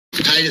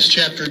Titus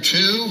chapter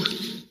 2.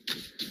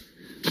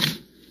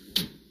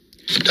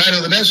 Title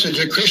of the message,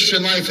 A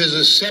Christian Life is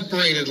a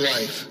Separated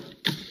Life.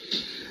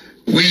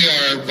 We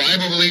are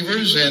Bible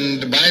believers,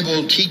 and the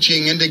Bible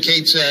teaching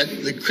indicates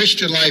that the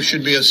Christian life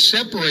should be a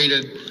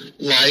separated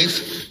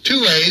life. Two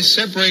ways,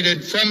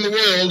 separated from the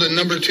world, and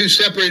number two,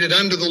 separated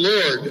unto the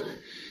Lord.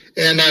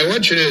 And I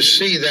want you to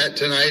see that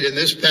tonight in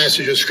this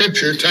passage of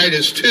Scripture,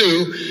 Titus 2.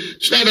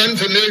 It's not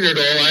unfamiliar at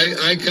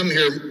all. I come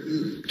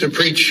here to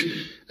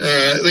preach,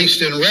 at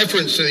least in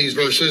reference to these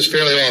verses,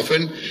 fairly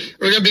often.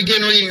 We're going to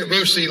begin reading at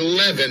verse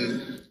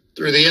 11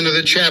 through the end of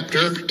the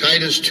chapter,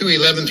 Titus 2,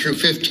 11 through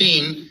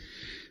 15.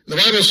 The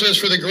Bible says,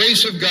 For the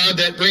grace of God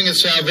that bringeth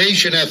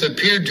salvation hath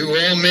appeared to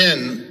all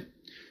men,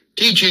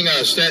 teaching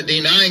us that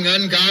denying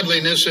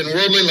ungodliness and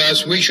worldly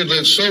lust, we should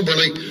live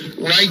soberly,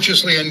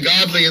 righteously, and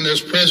godly in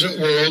this present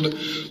world,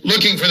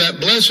 looking for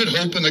that blessed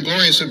hope and the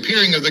glorious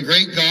appearing of the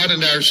great God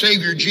and our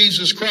Savior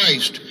Jesus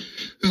Christ,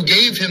 who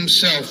gave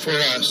himself for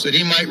us, that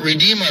he might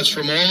redeem us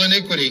from all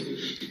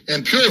iniquity,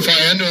 and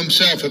purify unto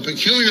himself a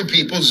peculiar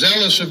people,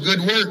 zealous of good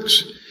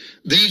works.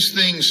 These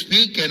things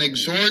speak and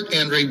exhort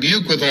and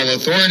rebuke with all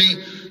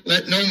authority.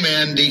 Let no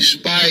man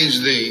despise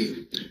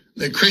thee.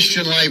 The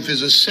Christian life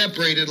is a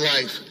separated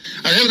life.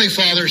 Our Heavenly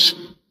Father,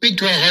 speak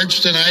to our hearts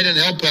tonight and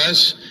help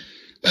us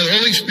by the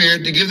Holy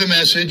Spirit to give the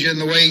message in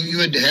the way you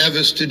would have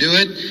us to do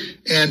it,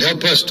 and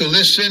help us to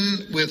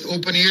listen with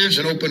open ears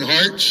and open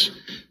hearts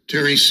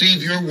to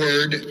receive your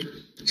word.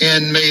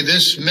 And may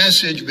this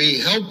message be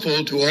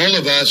helpful to all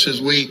of us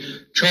as we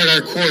chart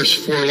our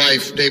course for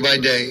life day by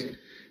day.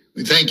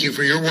 We thank you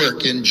for your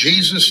work. In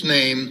Jesus'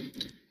 name,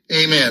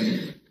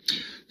 amen.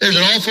 There's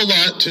an awful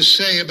lot to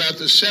say about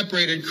the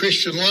separated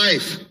Christian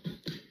life.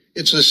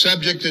 It's a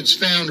subject that's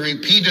found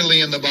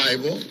repeatedly in the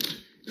Bible.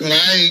 When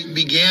I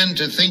began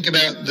to think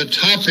about the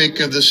topic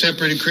of the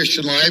separated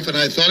Christian life, and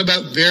I thought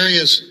about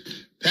various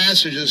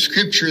passages of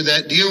Scripture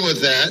that deal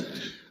with that,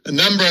 a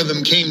number of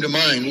them came to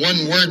mind.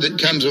 One word that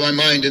comes to my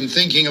mind in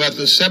thinking about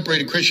the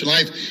separated Christian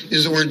life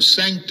is the word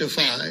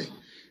sanctify.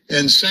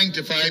 And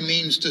sanctify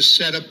means to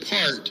set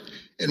apart.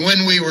 And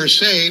when we were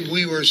saved,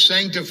 we were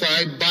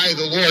sanctified by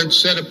the Lord,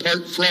 set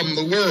apart from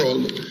the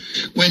world.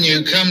 When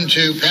you come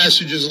to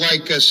passages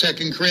like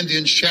 2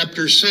 Corinthians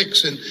chapter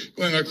 6 and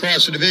going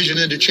across the division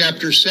into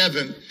chapter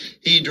 7,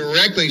 he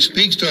directly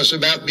speaks to us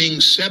about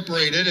being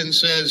separated and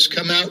says,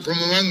 come out from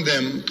among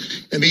them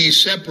and be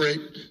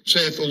separate,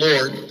 saith the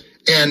Lord,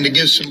 and to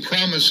give some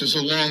promises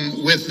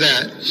along with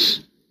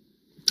that.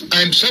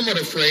 I'm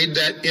somewhat afraid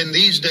that in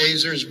these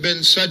days there's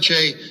been such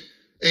a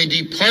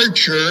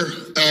departure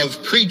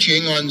of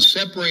preaching on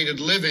separated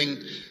living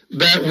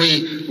that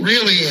we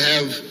really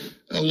have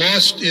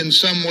lost in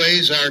some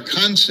ways our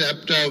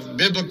concept of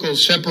biblical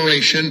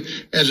separation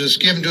as is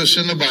given to us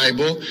in the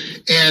Bible.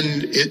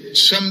 And it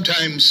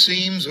sometimes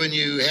seems when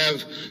you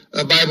have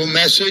a Bible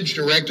message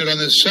directed on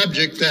this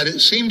subject that it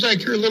seems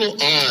like you're a little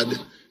odd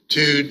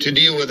to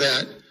deal with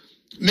that.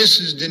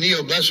 Mrs.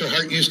 Daniel, bless her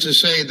heart, used to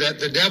say that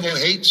the devil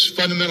hates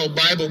fundamental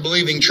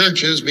Bible-believing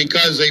churches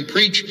because they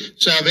preach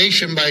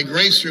salvation by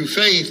grace through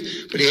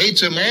faith, but he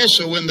hates them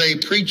also when they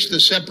preach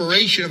the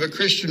separation of a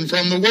Christian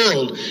from the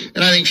world.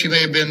 And I think she may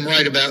have been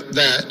right about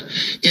that.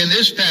 In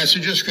this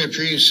passage of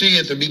Scripture, you see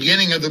at the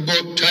beginning of the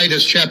book,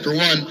 Titus chapter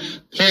 1,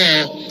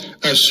 Paul,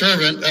 a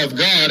servant of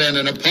God and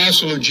an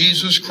apostle of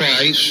Jesus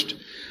Christ,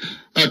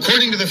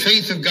 according to the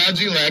faith of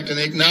God's elect and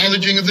the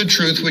acknowledging of the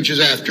truth which is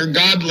after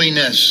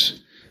godliness.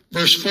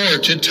 Verse 4,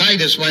 to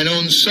Titus, mine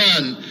own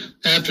son,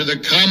 after the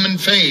common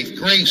faith,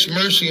 grace,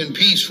 mercy, and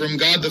peace from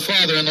God the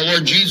Father and the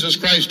Lord Jesus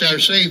Christ our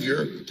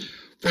Savior.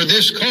 For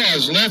this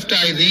cause left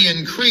I thee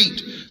in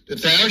Crete,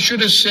 that thou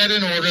shouldest set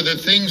in order the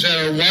things that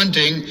are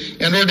wanting,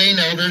 and ordain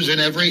elders in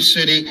every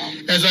city,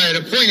 as I had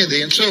appointed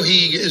thee. And so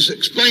he is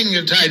explaining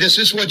to Titus, this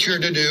is what you're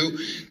to do.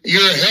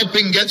 You're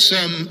helping get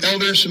some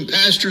elders, some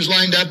pastors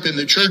lined up in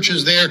the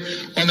churches there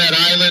on that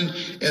island.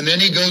 And then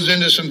he goes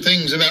into some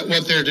things about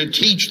what they're to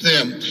teach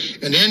them.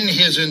 And in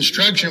his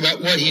instruction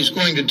about what he's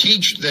going to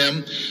teach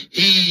them,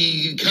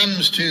 he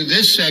comes to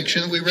this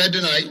section that we read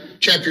tonight,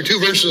 chapter 2,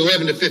 verses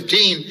 11 to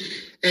 15.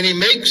 And he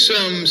makes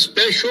some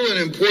special and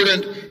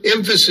important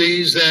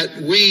emphases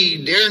that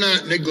we dare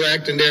not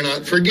neglect and dare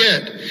not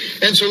forget.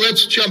 And so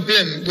let's jump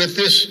in with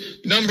this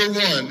number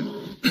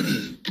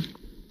one.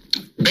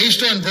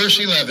 Based on verse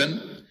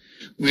 11,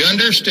 we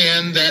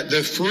understand that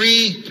the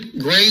free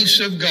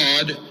grace of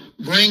God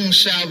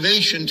brings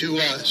salvation to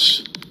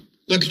us.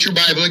 Look at your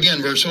Bible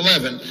again, verse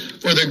 11.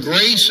 For the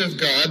grace of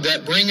God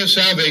that bringeth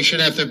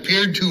salvation hath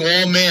appeared to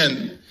all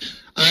men.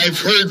 I've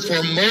heard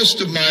for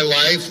most of my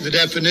life the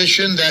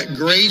definition that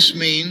grace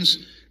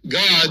means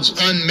God's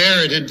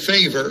unmerited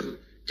favor.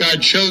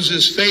 God shows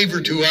his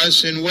favor to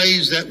us in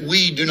ways that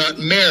we do not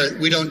merit.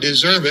 We don't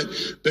deserve it.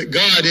 But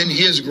God, in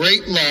his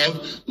great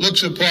love,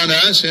 looks upon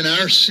us in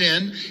our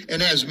sin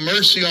and has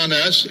mercy on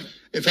us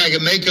If I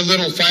can make a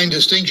little fine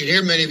distinction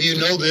here, many of you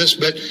know this,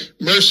 but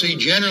mercy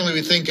generally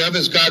we think of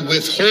as God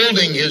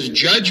withholding his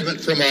judgment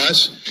from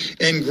us,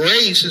 and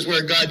grace is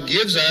where God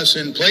gives us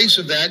in place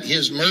of that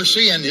his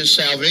mercy and his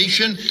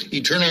salvation,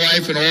 eternal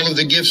life, and all of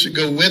the gifts that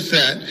go with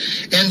that.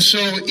 And so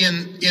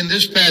in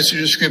this passage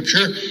of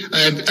Scripture,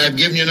 I've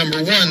given you number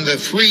one, the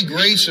free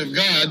grace of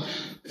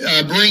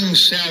God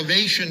brings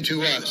salvation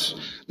to us.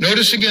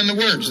 Notice again the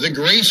words, the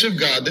grace of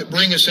God that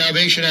bringeth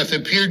salvation hath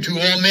appeared to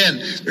all men.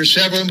 There's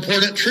several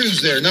important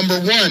truths there. Number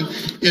one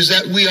is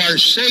that we are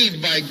saved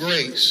by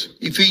grace.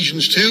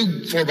 Ephesians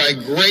 2, for by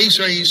grace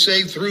are ye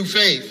saved through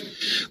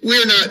faith.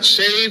 We're not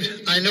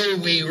saved, I know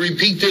we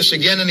repeat this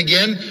again and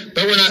again,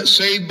 but we're not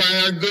saved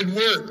by our good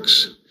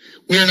works.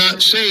 We're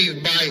not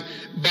saved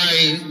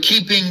by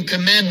keeping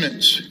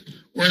commandments.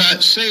 We're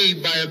not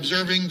saved by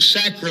observing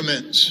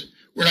sacraments.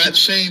 We're not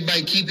saved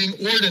by keeping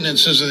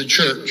ordinances of the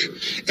church.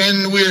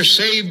 And we're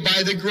saved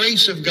by the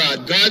grace of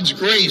God. God's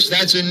grace,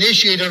 that's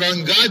initiated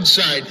on God's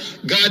side.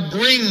 God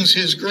brings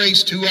his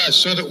grace to us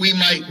so that we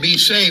might be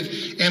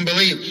saved and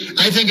believe.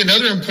 I think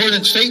another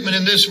important statement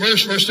in this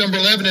verse, verse number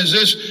 11, is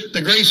this: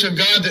 the grace of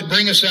God that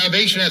bringeth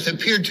salvation hath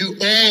appeared to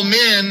all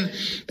men.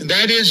 And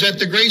that is that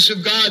the grace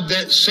of God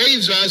that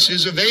saves us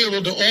is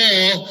available to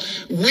all.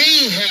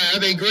 We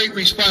have a great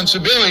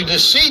responsibility to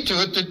see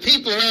to it that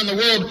people around the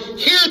world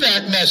hear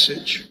that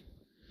message.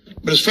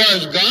 But as far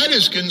as God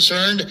is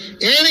concerned,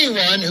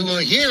 anyone who will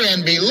hear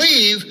and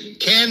believe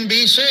can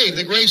be saved.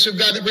 The grace of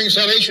God that brings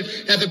salvation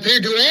hath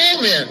appeared to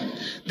all men.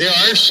 There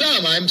are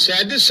some, I'm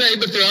sad to say,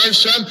 but there are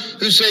some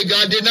who say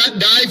God did not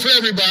die for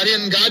everybody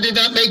and God did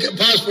not make it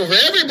possible for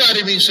everybody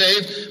to be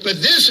saved.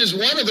 But this is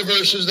one of the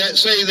verses that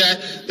say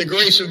that the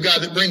grace of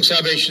God that brings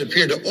salvation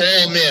appeared to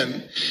all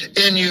men.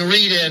 And you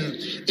read in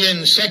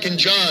 1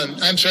 John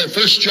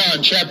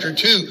chapter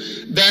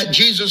 2 that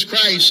Jesus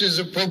Christ is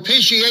a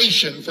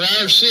propitiation for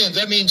our sins.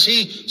 That means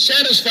he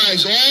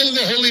satisfies all of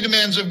the holy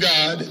demands of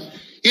God.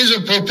 Is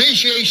a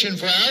propitiation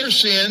for our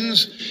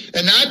sins,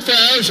 and not for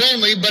ours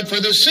only, but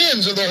for the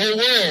sins of the whole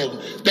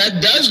world.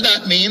 That does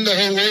not mean the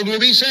whole world will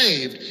be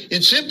saved.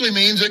 It simply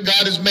means that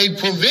God has made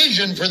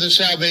provision for the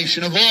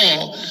salvation of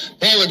all.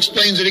 Paul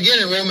explains it again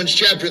in Romans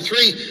chapter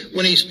 3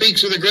 when he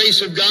speaks of the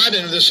grace of God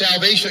and of the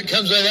salvation that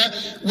comes out of that,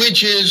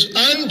 which is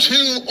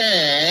unto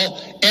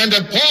all and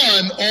upon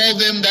all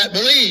them that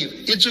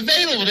believe. It's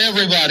available to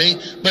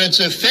everybody, but it's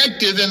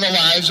effective in the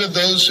lives of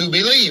those who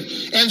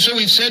believe. And so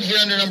we've said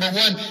here under number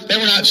one that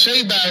we're not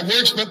saved by our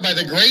works, but by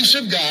the grace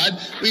of God.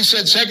 We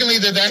said secondly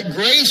that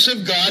grace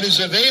of God is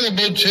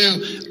available to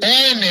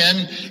all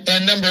men.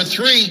 And number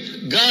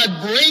three,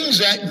 God brings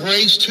that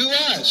grace to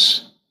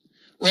us.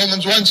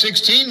 Romans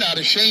 1:16, not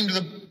ashamed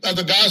of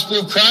the gospel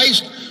of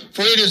Christ,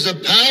 for it is the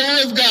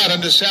power of God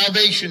unto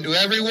salvation to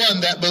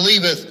everyone that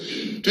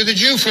believeth, to the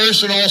Jew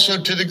first and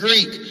also to the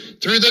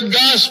Greek. Through the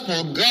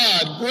gospel,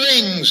 God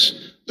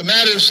brings the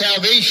matter of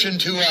salvation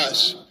to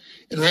us.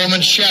 In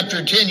Romans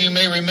chapter 10, you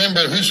may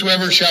remember,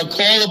 whosoever shall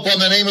call upon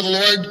the name of the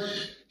Lord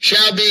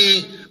shall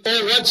be,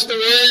 what's the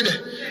word?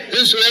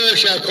 Whosoever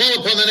shall call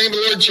upon the name of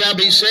the Lord shall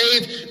be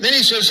saved. And then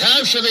he says,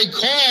 how shall they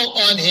call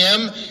on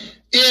him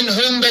in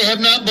whom they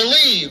have not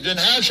believed? And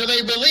how shall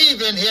they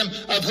believe in him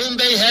of whom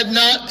they have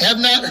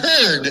not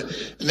heard?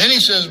 And then he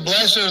says,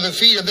 blessed are the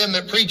feet of them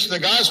that preach the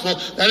gospel.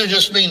 That doesn't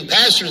just mean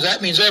pastors.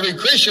 That means every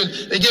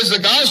Christian that gives the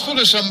gospel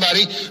to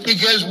somebody,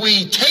 because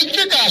we take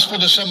the gospel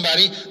to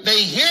somebody,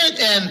 they hear it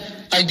and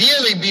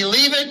ideally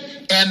believe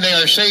it, and they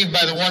are saved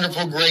by the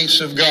wonderful grace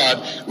of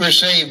God. We're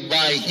saved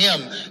by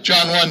him.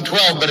 John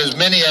 1:12, but as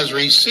many as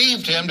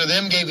received him, to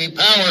them gave he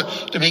power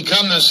to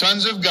become the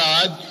sons of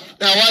God.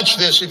 Now watch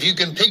this. If you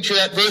can picture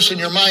that verse in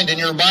your mind in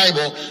your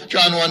Bible,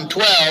 John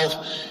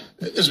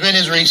 1:12, as many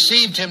as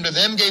received him, to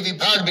them gave he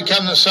power to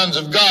become the sons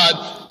of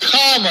God,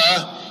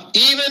 comma,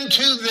 even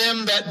to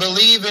them that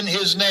believe in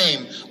his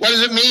name. What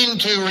does it mean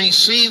to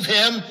receive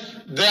him?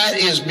 That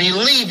is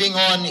believing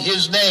on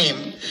his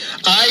name.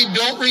 I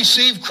don't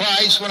receive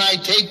Christ when I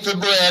take the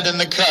bread and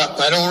the cup.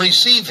 I don't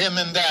receive him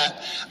in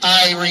that.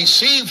 I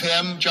receive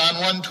him, John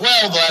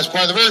 1:12, the last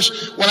part of the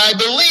verse, when I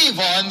believe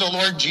on the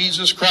Lord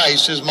Jesus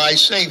Christ as my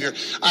Savior.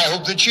 I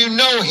hope that you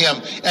know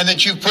him and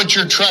that you put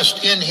your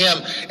trust in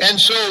him. And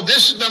so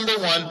this is number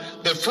one.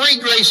 The free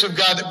grace of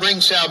God that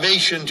brings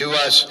salvation to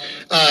us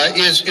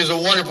is a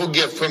wonderful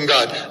gift from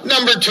God.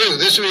 Number two,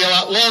 this will be a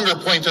lot longer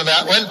point than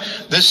that one.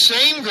 The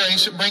same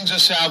grace that brings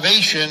us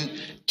salvation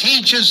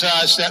teaches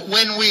us that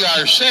when we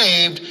are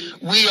saved,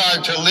 we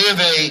are to live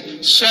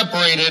a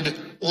separated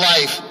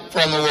life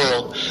from the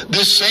world.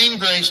 This same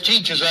grace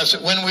teaches us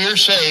that when we are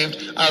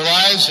saved, our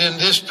lives in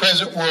this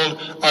present world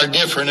are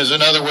different, is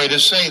another way to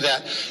say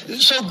that.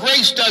 So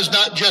grace does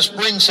not just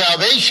bring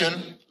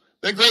salvation,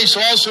 but grace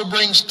also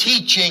brings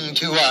teaching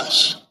to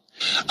us.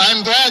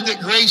 I'm glad that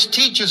grace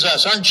teaches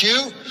us, aren't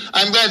you?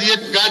 I'm glad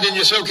that God didn't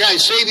just say, okay, I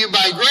save you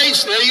by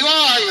grace. There you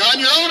are. You're on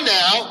your own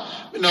now.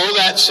 No,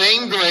 that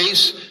same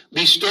grace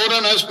bestowed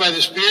on us by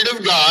the Spirit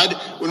of God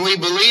when we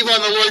believe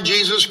on the Lord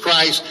Jesus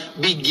Christ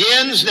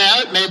begins now.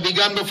 It may have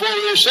begun before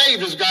we were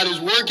saved, as God is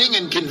working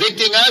and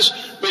convicting us,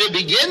 but it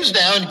begins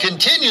now and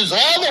continues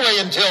all the way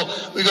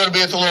until we go to be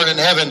with the Lord in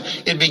heaven.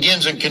 It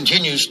begins and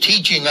continues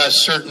teaching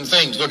us certain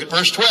things. Look at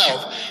verse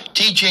 12.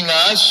 Teaching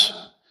us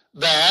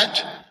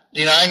that,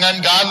 denying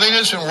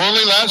ungodliness and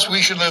worldly lust,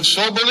 we should live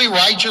soberly,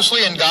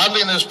 righteously, and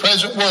godly in this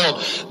present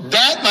world.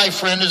 That, my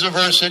friend, is a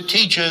verse that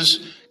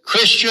teaches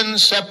Christian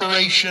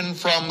separation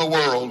from the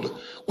world.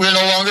 We're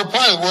no longer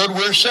part of the world.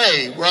 We're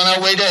saved. We're on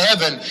our way to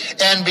heaven.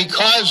 And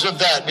because of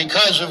that,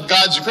 because of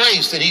God's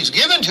grace that he's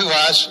given to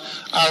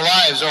us, our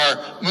lives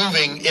are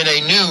moving in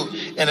a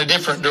new and a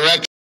different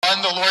direction.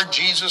 The Lord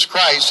Jesus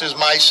Christ is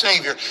my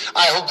Savior.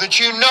 I hope that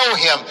you know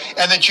him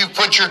and that you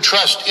put your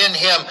trust in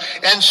him.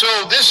 And so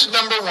this is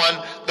number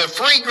one. The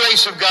free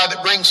grace of God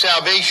that brings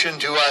salvation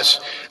to us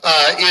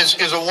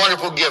is a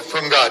wonderful gift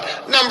from God.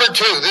 Number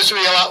two, this will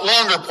be a lot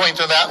longer point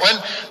than that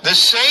one. The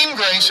same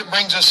grace that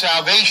brings us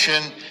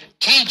salvation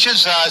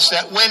teaches us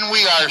that when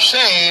we are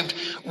saved,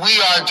 we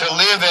are to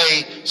live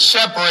a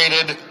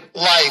separated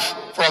life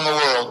from the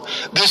world.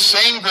 This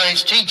same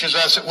grace teaches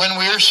us that when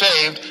we are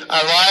saved,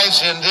 our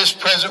lives in this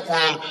present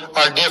world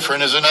are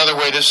different, is another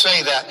way to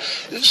say that.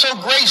 So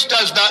grace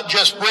does not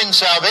just bring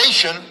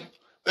salvation,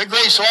 but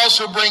grace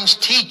also brings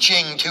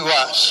teaching to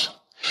us.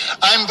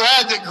 I'm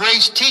glad that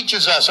grace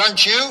teaches us,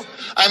 aren't you?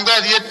 I'm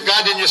glad that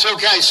God didn't just say,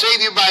 okay, I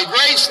save you by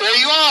grace. There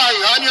you are.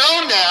 You're on your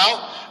own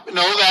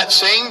now. No, that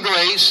same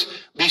grace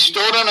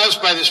bestowed on us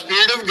by the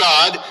Spirit of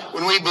God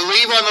when we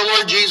believe on the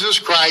Lord Jesus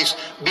Christ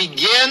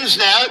begins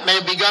now. It may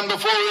have begun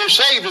before we were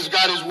saved as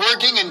God is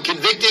working and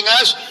convicting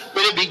us,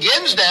 but it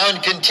begins now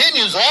and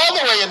continues all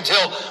the way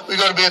until we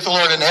go to be with the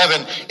Lord in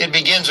heaven. It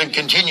begins and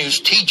continues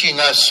teaching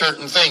us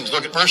certain things.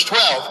 Look at verse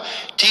 12.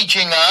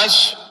 Teaching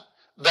us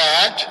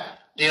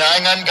that,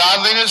 denying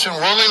ungodliness and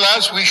worldly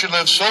lust, we should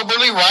live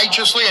soberly,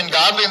 righteously, and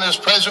godly in this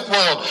present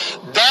world.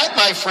 That,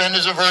 my friend,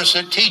 is a verse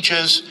that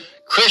teaches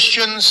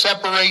Christian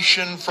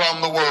separation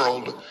from the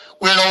world.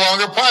 We're no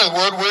longer part of the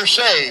world. We're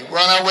saved. We're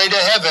on our way to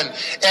heaven.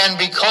 And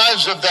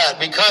because of that,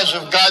 because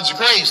of God's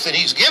grace that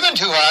he's given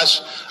to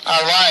us,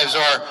 our lives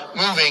are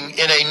moving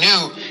in a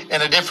new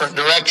and a different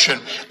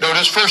direction.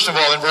 Notice, first of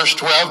all, in verse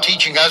 12,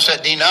 teaching us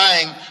that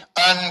denying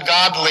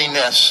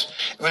ungodliness.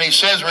 When he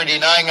says we're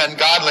denying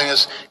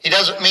ungodliness, he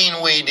doesn't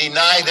mean we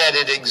deny that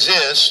it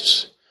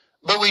exists,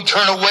 but we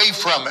turn away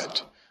from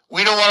it.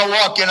 We don't want to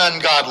walk in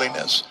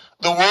ungodliness.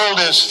 The world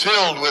is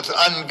filled with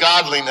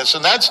ungodliness,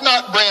 and that's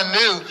not brand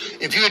new.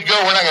 If you would go,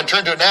 we're not going to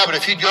turn to it now, but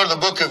if you'd go to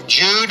the book of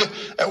Jude,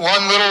 at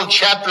one little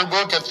chapter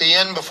book at the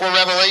end before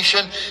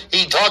Revelation,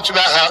 he talks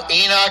about how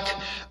Enoch,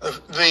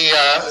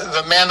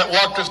 the man that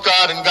walked with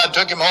God and God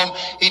took him home,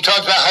 he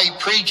talks about how he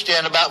preached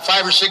in about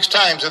 5 or 6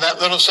 times in that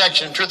little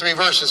section, 2 or 3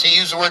 verses. He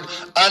used the word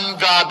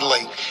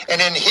ungodly.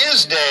 And in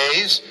his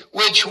days,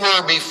 which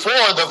were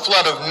before the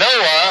flood of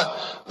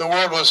Noah, the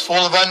world was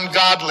full of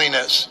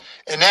ungodliness.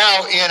 And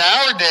now in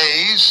our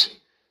days,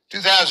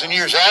 2,000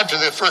 years after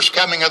the first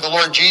coming of the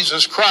Lord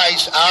Jesus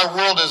Christ, our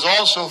world is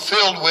also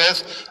filled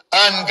with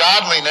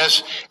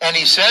ungodliness. And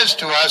he says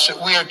to us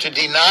that we are to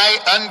deny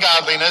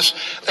ungodliness,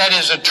 that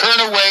is, to turn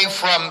away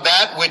from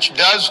that which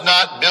does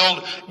not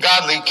build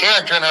godly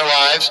character in our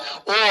lives,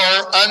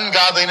 or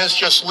ungodliness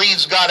just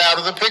leaves God out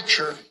of the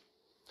picture.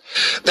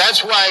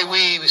 That's why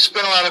we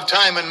spend a lot of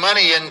time and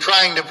money in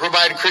trying to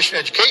provide a Christian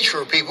education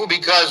for people,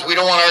 because we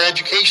don't want our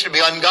education to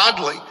be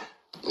ungodly,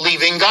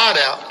 leaving God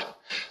out.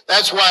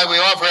 That's why we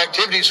offer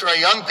activities for our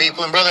young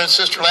people, and Brother and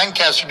Sister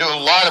Lancaster do a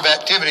lot of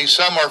activities.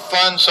 Some are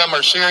fun, some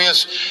are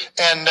serious,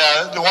 and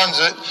the ones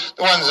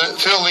that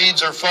Phil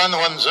leads are fun. The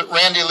ones that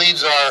Randy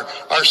leads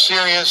are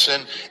serious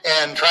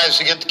and tries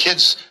to get the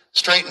kids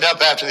straightened up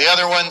after the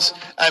other ones.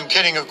 I'm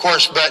kidding, of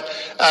course, but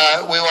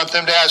we want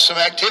them to have some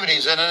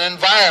activities in an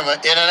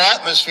environment, in an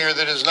atmosphere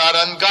that is not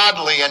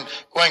ungodly and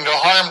going to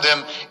harm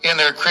them in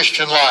their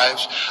Christian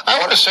lives. I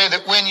want to say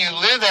that when you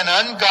live an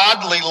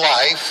ungodly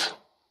life,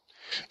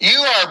 you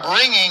are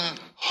bringing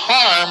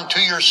harm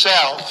to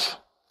yourself.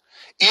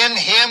 In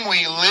him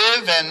we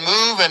live and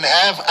move and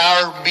have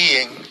our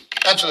being.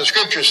 That's what the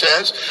scripture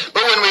says.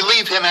 But when we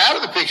leave him out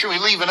of the picture, we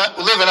live an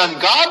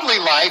ungodly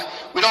life.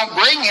 We don't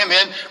bring him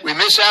in. We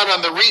miss out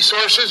on the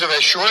resources of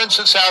assurance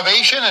and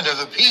salvation and of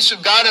the peace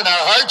of God in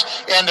our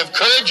hearts and of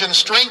courage and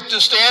strength to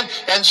stand.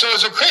 And so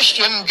as a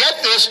Christian,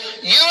 get this,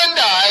 you and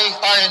I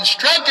are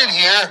instructed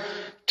here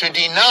to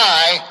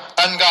deny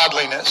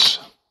ungodliness.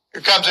 Here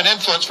comes an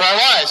influence for our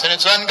lives, and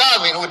it's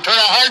ungodly, and it would turn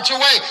our hearts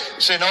away.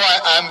 You say, no,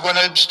 I'm going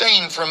to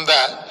abstain from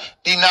that.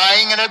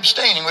 Denying and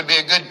abstaining would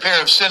be a good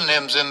pair of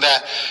synonyms in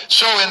that.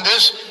 So in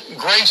this,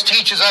 grace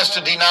teaches us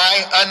to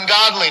deny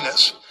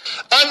ungodliness.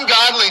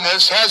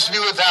 Ungodliness has to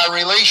do with our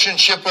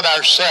relationship with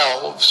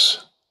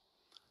ourselves.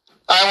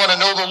 I want to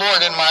know the Lord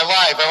in my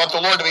life. I want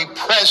the Lord to be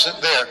present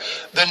there.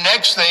 The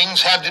next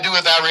things have to do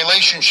with our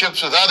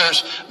relationships with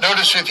others.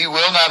 Notice, if you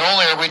will, not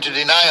only are we to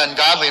deny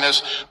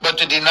ungodliness, but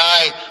to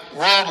deny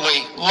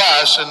worldly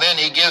lust. And then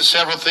he gives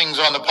several things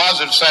on the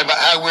positive side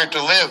about how we're to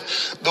live.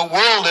 The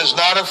world is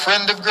not a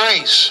friend of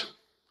grace.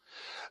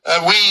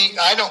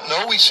 I don't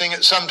know, we sing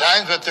it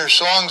sometimes, but there's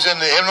songs in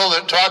the hymnal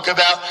that talk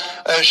about,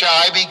 shall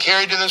I be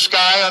carried to the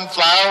sky on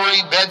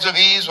flowery beds of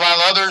ease while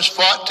others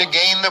fought to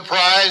gain the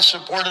prize,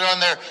 supported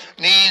on their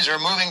knees or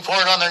moving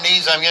forward on their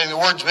knees. I'm getting the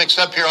words mixed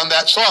up here on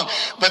that song.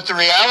 But the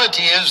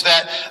reality is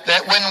that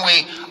when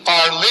we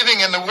are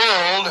living in the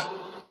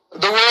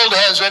world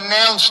has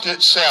announced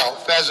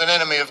itself as an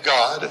enemy of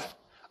God.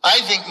 I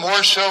think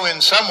more so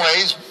in some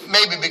ways,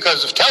 maybe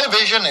because of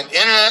television and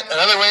internet and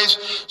other ways,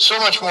 so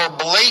much more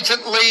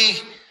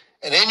blatantly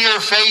and in your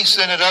face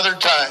than at other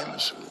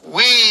times.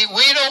 We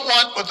don't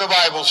want what the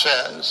Bible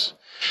says.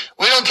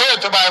 We don't care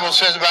what the Bible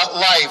says about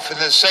life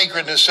and the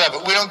sacredness of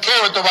it. We don't care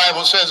what the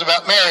Bible says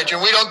about marriage, and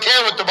we don't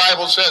care what the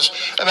Bible says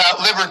about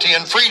liberty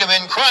and freedom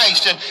in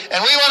Christ. And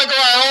we want to go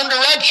our own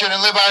direction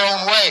and live our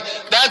own way.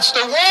 That's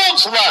the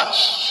world's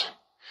lust.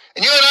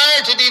 And you and I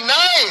are to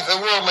deny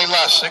the worldly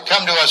lusts that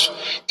come to us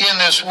in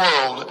this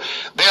world.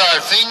 There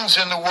are things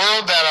in the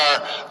world that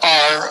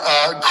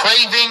are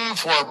craving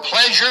for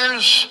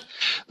pleasures.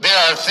 There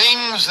are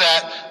things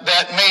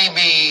that may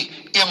be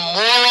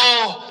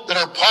immoral, that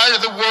are part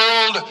of the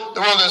world. The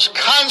world is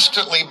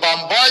constantly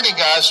bombarding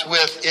us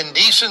with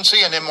indecency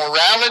and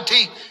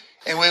immorality.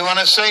 And we want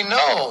to say,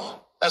 no,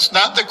 that's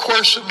not the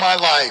course of my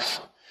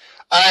life.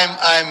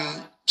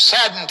 I'm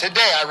saddened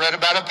today. I read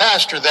about a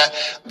pastor that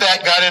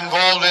got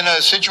involved in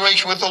a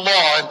situation with the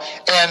law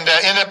and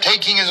ended up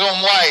taking his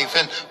own life.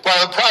 And part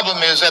of the problem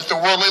is that the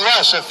worldly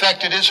lust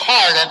affected his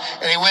heart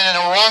and he went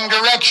in a wrong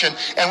direction.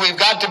 And we've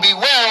got to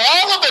beware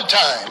all of the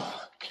time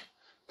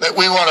that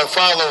we want to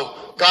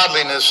follow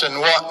godliness and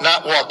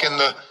not walk in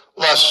the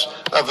lust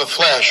of the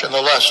flesh and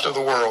the lust of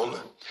the world.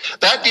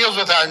 That deals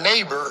with our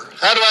neighbor.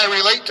 How do I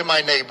relate to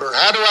my neighbor?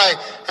 How do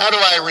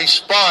I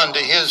respond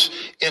to his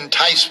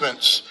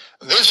enticements?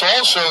 This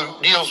also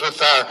deals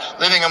with our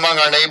living among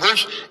our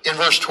neighbors. In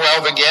verse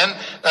 12 again,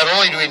 not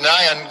only do we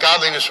deny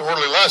ungodliness and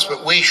worldly lust,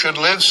 but we should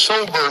live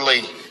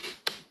soberly.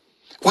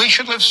 We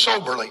should live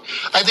soberly.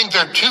 I think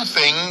there are two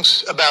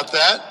things about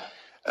that.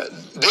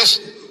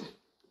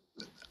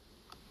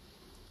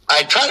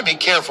 I try to be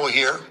careful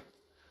here,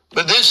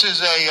 but this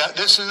is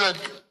a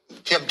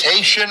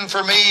temptation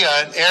for me,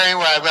 an area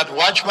where I've got to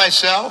watch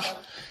myself.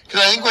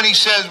 Because I think when he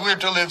says we're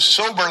to live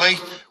soberly,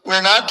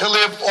 we're not to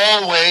live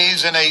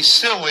always in a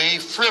silly,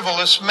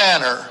 frivolous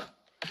manner.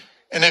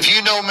 And if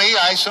you know me,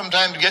 I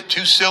sometimes get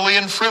too silly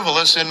and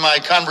frivolous in my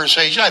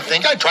conversation. I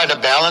think I try to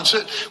balance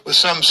it with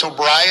some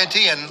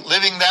sobriety and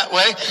living that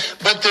way.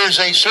 But there's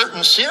a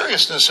certain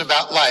seriousness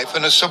about life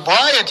and a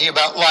sobriety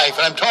about life.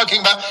 And I'm talking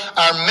about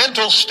our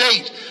mental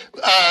state,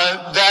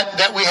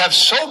 that we have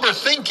sober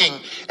thinking,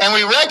 and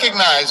we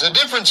recognize the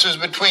differences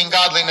between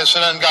godliness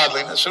and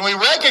ungodliness, and we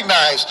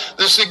recognize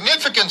the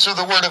significance of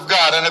the Word of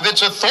God and of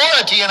its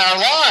authority in our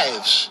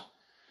lives.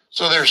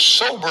 So there's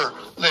sober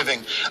living.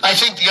 I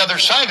think the other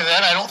side of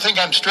that, I don't think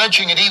I'm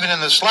stretching it even in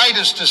the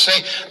slightest to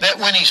say that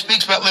when he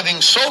speaks about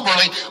living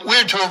soberly,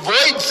 we're to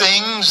avoid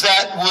things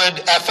that would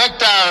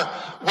affect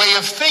our way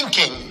of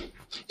thinking.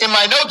 In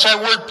my notes,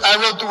 I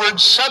wrote the word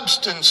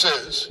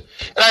substances,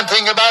 and I'm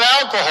thinking about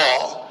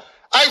alcohol.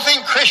 I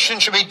think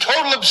Christians should be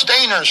total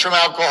abstainers from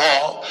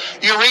alcohol.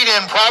 You read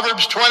in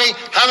Proverbs 20,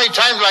 how many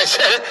times I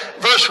said it?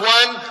 Verse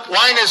 1,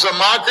 wine is a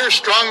mocker,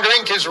 strong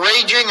drink is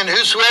raging, and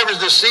whosoever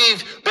is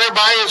deceived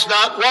thereby is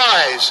not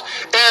wise.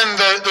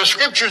 And the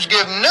scriptures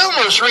give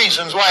numerous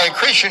reasons why a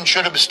Christian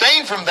should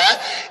abstain from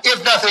that.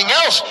 If nothing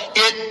else,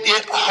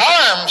 it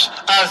harms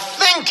our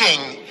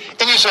thinking.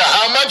 And you say,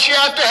 how much you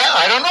have to have?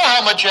 I don't know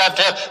how much you have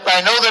to have, but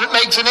I know that it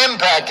makes an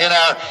impact in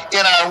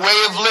our way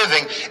of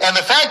living. And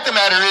the fact of the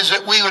matter is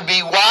that we would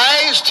be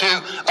wise to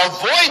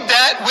avoid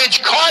that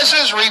which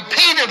causes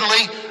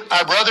repeatedly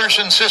our brothers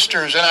and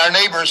sisters and our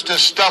neighbors to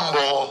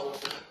stumble.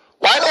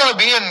 Why don't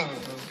we be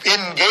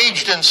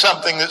engaged in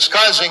something that's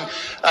causing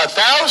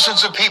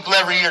thousands of people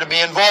every year to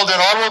be involved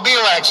in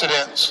automobile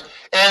accidents,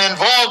 and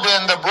involved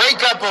in the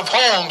breakup of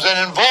homes,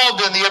 and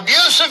involved in the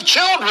abuse of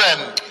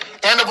children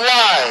and of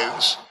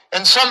wives?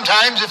 And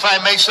sometimes, if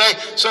I may say,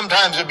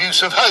 sometimes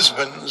abuse of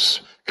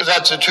husbands, because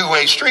that's a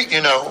two-way street,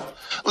 you know.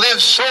 Live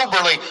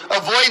soberly.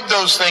 Avoid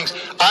those things.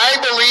 I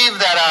believe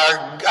that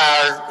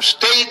our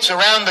states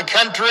around the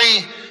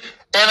country,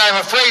 and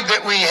I'm afraid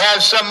that we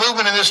have some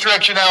movement in this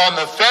direction now on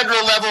the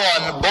federal level,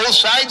 on both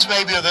sides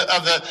maybe of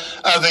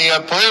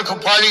the political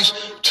parties,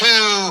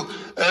 to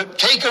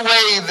take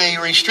away the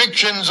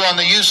restrictions on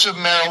the use of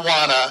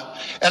marijuana.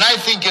 And I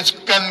think it's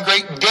done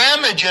great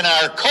damage in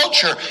our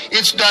culture.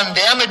 It's done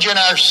damage in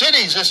our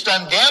cities. It's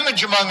done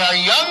damage among our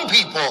young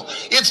people.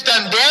 It's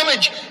done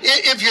damage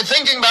if you're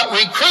thinking about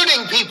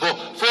recruiting people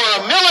for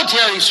a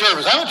military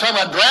service. I'm not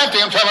talking about drafting.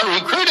 I'm talking about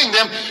recruiting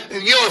them.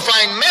 You'll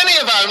find many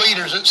of our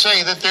leaders that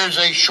say that there's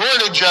a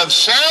shortage of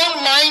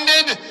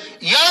sound-minded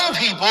young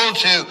people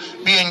to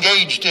be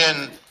engaged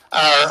in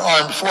our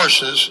armed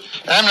forces.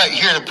 And I'm not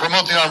here to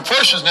promote the armed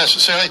forces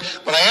necessarily,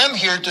 but I am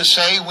here to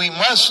say we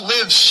must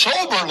live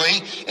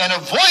soberly and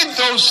avoid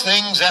those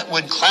things that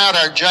would cloud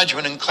our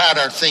judgment and cloud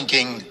our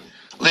thinking.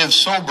 live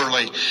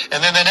soberly.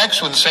 And then the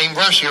next one, same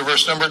verse here,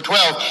 verse number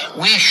 12,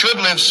 we should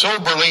live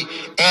soberly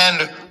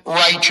and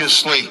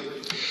righteously.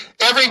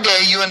 Every day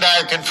you and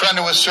I are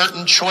confronted with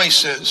certain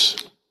choices.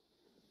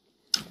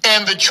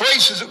 And the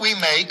choices that we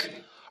make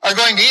are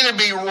going to either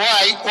be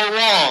right or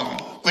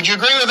wrong. Would you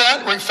agree with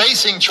that? We're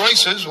facing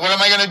choices. What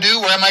am I going to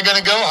do? Where am I going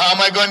to go? How am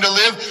I going to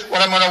live?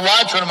 What am I going to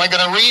watch? What am I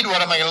going to read?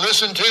 What am I going to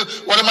listen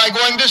to? What am I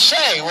going to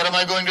say? What am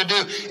I going to do?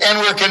 And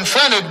we're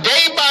confronted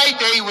day by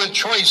day with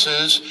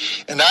choices.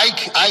 And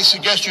I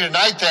suggest to you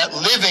tonight that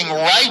living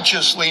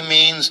righteously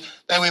means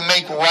that we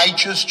make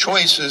righteous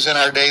choices in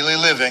our daily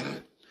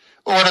living.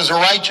 Well, what does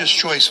a righteous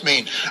choice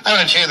mean? I'm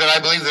going to tell you that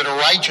I believe that a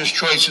righteous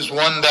choice is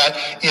one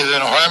that is in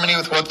harmony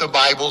with what the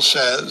Bible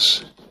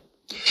says.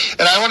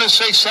 And I want to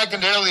say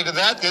secondarily to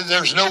that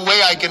there's no way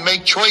I can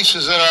make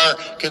choices that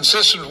are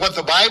consistent with what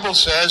the Bible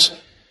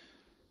says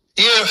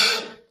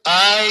if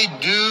I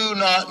do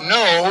not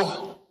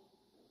know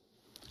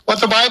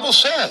what the Bible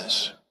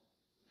says.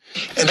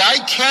 And I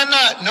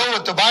cannot know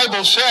what the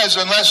Bible says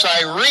unless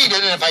I read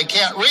it. And if I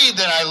can't read,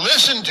 then I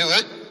listen to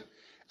it.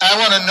 I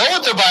want to know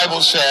what the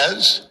Bible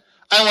says.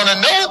 I want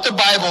to know what the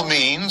Bible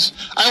means.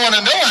 I want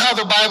to know how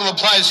the Bible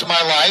applies to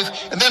my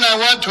life. And then I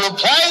want to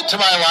apply it to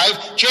my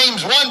life.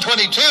 James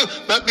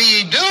 1:22, but be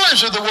ye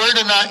doers of the word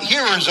and not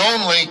hearers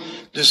only,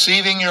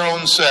 deceiving your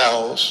own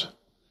selves.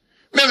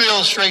 Remember the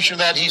illustration of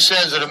that? He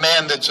says that a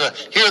man that's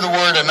hear the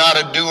word and not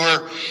a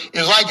doer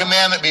is like a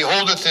man that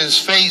beholdeth his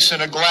face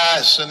in a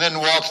glass and then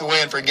walketh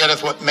away and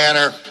forgetteth what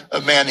manner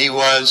of man he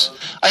was.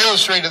 I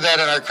illustrated that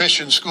in our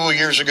Christian school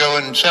years ago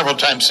and several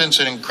times since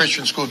then in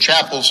Christian school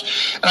chapels.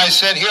 And I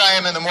said, here I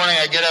am in the morning,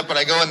 I get up and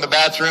I go in the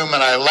bathroom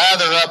and I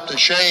lather up to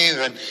shave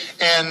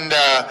and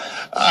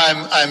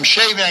I'm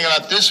shaving, I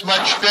got this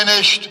much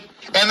finished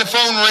and the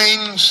phone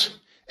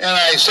rings and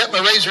I set my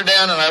razor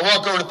down and I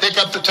walk over to pick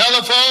up the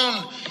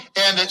telephone.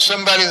 And it's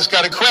somebody that's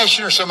got a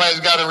question or somebody's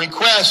got a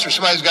request or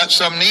somebody's got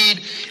some need,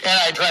 and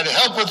I try to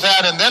help with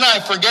that, and then I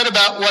forget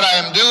about what I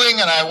am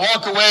doing, and I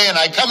walk away, and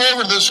I come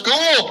over to the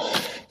school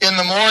in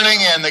the morning,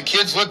 and the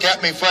kids look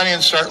at me funny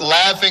and start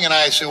laughing, and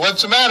I say,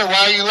 what's the matter?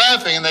 Why are you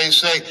laughing? And they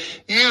say,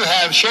 you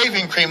have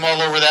shaving cream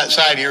all over that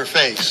side of your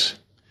face.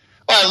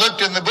 Well, I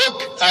looked in the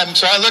book,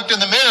 I looked in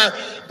the mirror,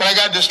 but I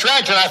got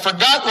distracted. I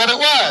forgot what it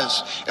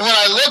was. And when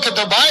I look at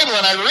the Bible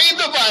and I read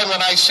the Bible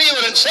and I see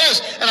what it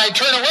says and I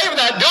turn away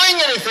without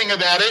doing anything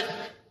about it,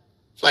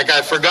 it's like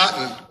I've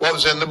forgotten what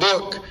was in the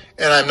book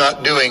and I'm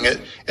not doing it.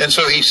 And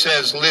so he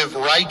says, live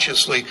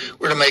righteously.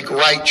 We're to make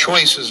right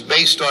choices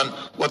based on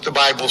what the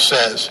Bible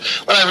says.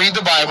 When I read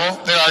the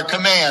Bible, there are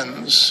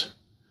commands.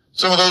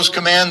 Some of those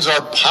commands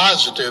are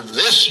positive.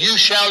 This you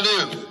shall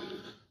do.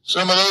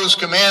 Some of those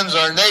commands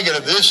are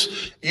negative.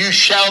 This you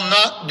shall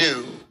not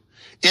do.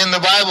 In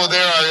the Bible,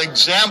 there are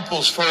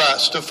examples for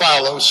us to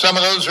follow. Some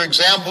of those are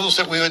examples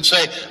that we would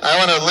say, I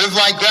want to live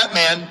like that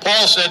man.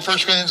 Paul said, 1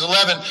 Corinthians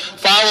 11,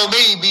 follow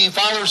me, be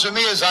followers of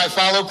me as I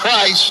follow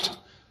Christ.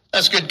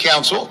 That's good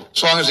counsel,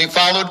 as long as he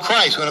followed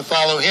Christ. We're going to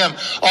follow him.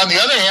 On the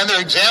other hand, there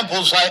are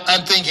examples,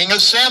 I'm thinking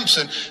of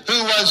Samson,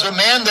 who was a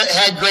man that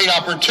had great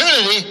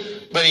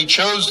opportunity, but he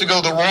chose to go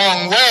the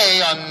wrong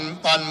way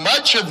on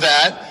much of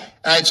that.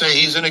 And I'd say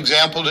he's an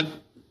example to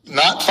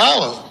not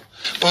follow.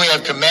 But we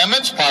have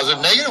commandments,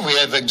 positive, negative. We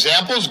have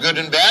examples, good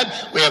and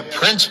bad. We have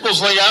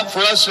principles laid out for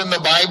us in the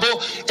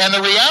Bible. And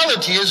the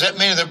reality is that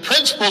many of the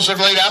principles that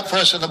are laid out for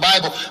us in the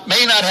Bible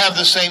may not have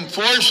the same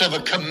force of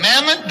a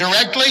commandment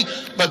directly,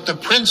 but the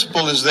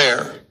principle is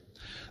there.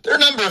 There are a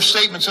number of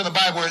statements in the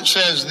Bible where it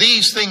says,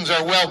 these things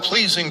are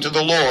well-pleasing to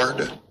the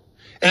Lord.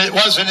 And it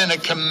wasn't in a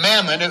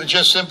commandment. It was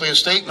just simply a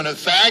statement of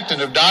fact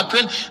and of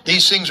doctrine.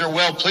 These things are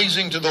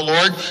well-pleasing to the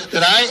Lord.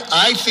 That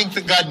I think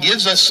that God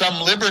gives us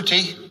some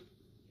liberty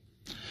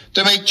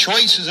to make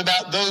choices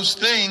about those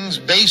things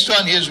based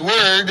on his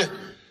word,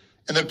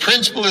 and the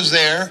principle is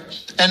there.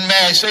 And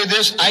may I say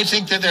this, I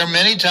think that there are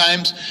many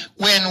times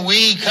when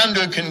we come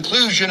to a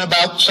conclusion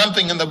about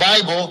something in the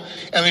Bible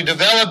and we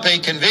develop a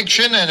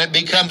conviction and it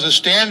becomes a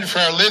standard for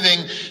our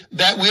living,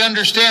 that we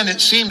understand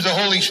it seems the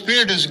Holy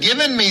Spirit has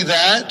given me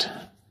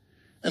that,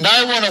 and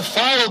I want to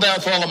follow that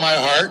with all of my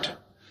heart.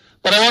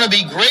 But I want to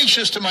be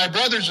gracious to my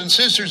brothers and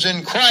sisters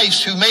in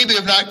Christ who maybe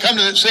have not come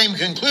to that same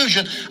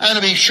conclusion. I want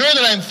to be sure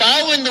that I'm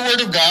following the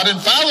Word of God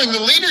and following the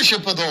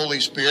leadership of the Holy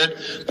Spirit.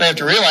 But I have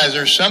to realize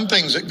there's some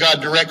things that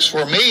God directs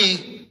for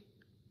me,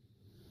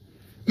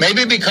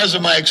 maybe because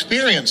of my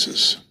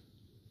experiences,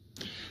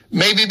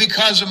 maybe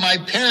because of my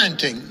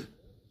parenting,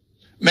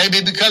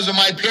 maybe because of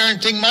my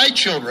parenting my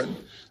children.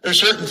 There are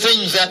certain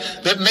things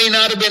that may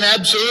not have been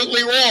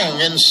absolutely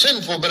wrong and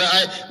sinful, but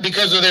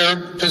because of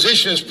their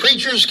position as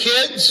preachers'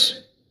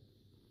 kids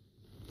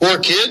or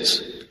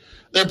kids,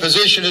 their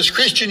position as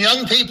Christian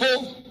young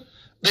people,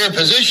 their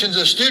position as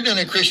a student in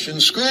a Christian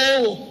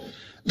school,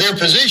 their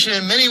position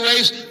in many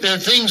ways, there are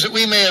things that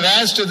we may have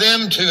asked of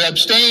them to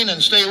abstain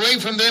and stay away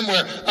from them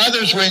where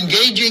others were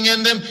engaging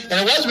in them. And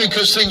it wasn't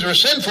because things were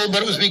sinful,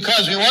 but it was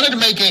because we wanted to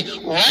make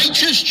a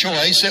righteous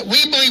choice that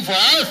we believe for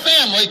our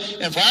family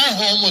and for our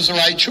home was the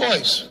right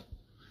choice.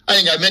 I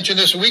think I mentioned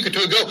this a week or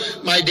two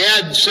ago. My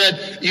dad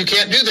said, you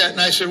can't do that.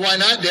 And I said, why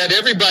not, Dad?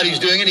 Everybody's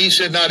doing it. He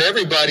said, not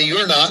everybody.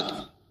 You're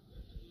not.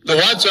 The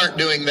Watts aren't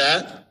doing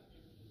that.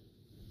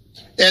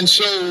 And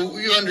so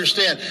you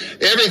understand,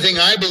 everything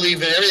I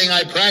believe in, everything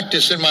I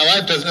practice in my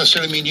life doesn't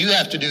necessarily mean you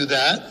have to do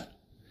that.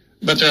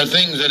 But there are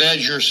things that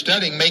as you're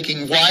studying,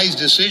 making wise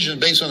decisions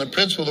based on the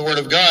principle of the Word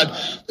of God,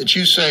 that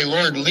you say,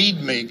 Lord,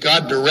 lead me.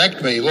 God,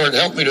 direct me. Lord,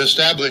 help me to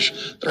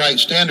establish the right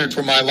standard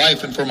for my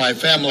life and for my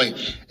family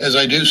as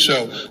I do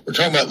so. We're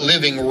talking about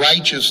living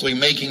righteously,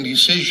 making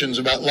decisions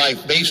about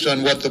life based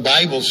on what the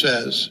Bible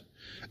says.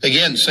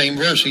 Again, same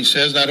verse, he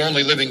says, not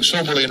only living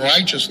soberly and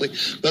righteously,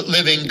 but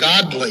living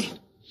godly.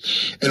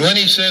 And when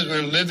he says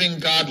we're living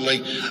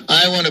godly,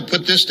 I want to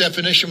put this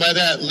definition by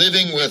that: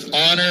 living with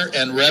honor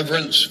and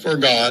reverence for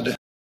God. The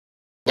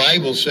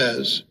Bible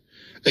says,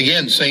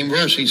 again, same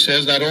verse, he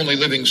says, not only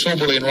living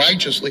soberly and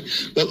righteously,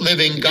 but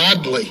living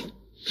godly.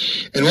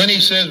 And when he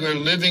says we're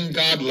living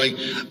godly,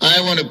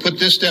 I want to put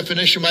this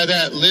definition by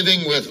that: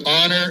 living with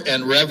honor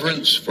and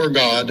reverence for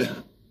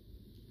God.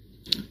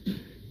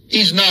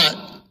 He's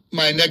not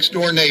my next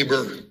door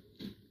neighbor.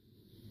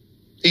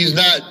 He's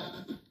not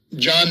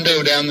John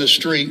Doe down the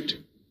street.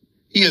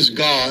 He is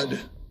God.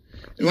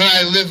 And when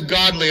I live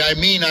godly, I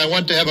mean I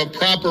want to have a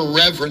proper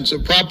reverence, a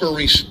proper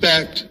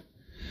respect.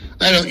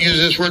 I don't use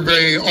this word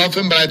very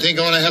often, but I think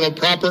I want to have a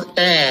proper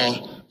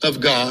awe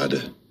of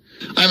God.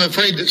 I'm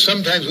afraid that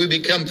sometimes we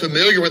become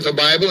familiar with the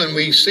Bible and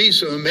we see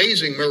some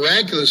amazing,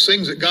 miraculous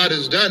things that God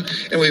has done.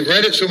 And we've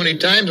read it so many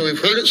times and we've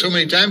heard it so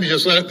many times, we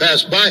just let it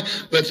pass by.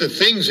 But the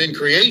things in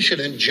creation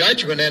and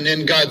judgment and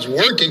in God's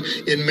working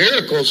in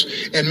miracles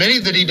and many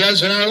that he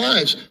does in our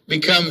lives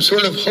become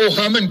sort of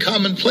ho-hum and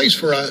commonplace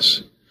for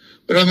us.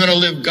 But I'm going to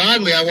live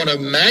godly. I want to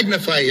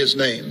magnify his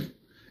name.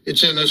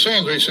 It's in the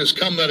Psalms where he says,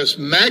 come, let us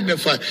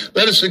magnify,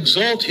 let us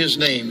exalt his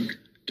name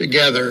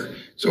together.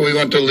 So we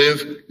want to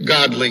live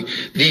godly,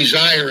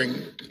 desiring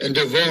and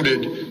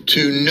devoted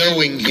to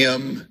knowing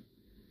him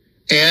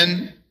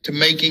and to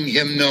making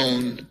him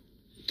known.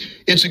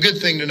 It's a good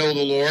thing to know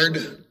the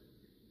Lord,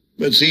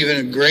 but it's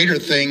even a greater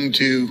thing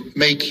to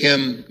make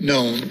him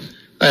known.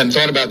 I hadn't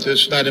thought about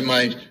this, not in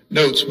my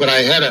notes, but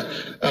I had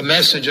a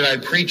message that I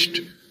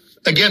preached,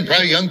 again,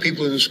 probably young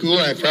people in the school,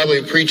 and I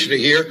probably preached it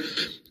here.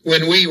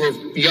 When we were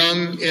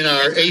young in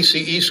our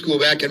ACE school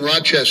back in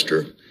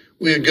Rochester,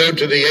 we would go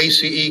to the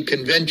ACE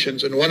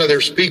conventions, and one of their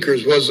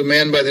speakers was a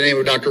man by the name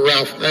of Dr.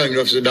 Ralph, I don't even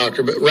know if he's a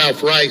doctor, but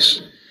Ralph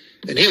Rice.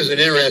 And he was an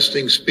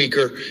interesting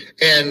speaker.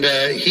 And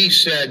he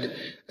said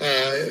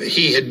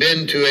he had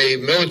been to a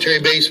military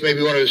base,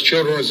 maybe one of his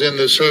children was in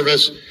the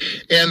service,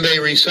 and they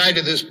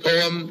recited this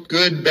poem,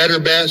 good, better,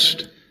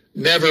 best,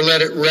 never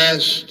let it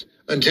rest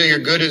until your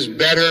good is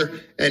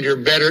better and your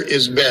better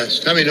is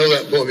best. How many know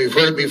that poem? You've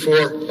heard it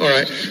before? All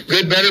right.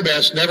 Good, better,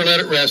 best. Never let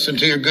it rest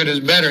until your good is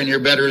better and your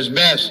better is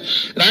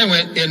best. And I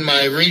went in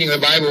my reading the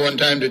Bible one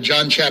time to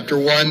John chapter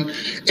 1.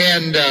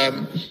 And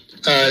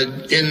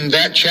in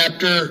that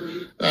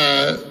chapter,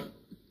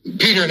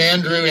 Peter and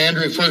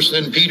Andrew first,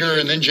 then Peter,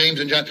 and then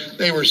James and John,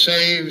 they were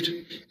saved.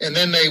 And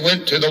then they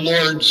went to the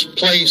Lord's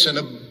place and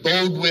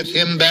abode with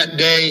him that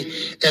day.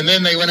 And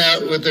then they went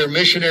out with their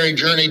missionary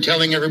journey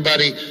telling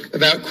everybody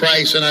about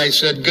Christ. And I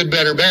said, good,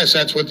 better, best.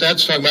 That's what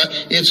that's talking about.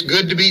 It's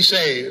good to be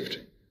saved.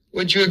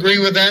 Wouldn't you agree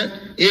with that?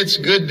 It's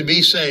good to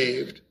be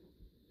saved.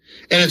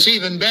 And it's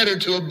even better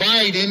to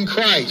abide in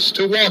Christ,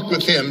 to walk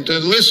with him, to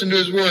listen to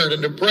his word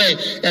and to pray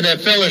and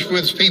have fellowship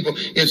with his people.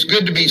 It's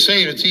good to be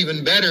saved. It's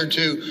even better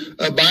to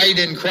abide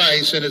in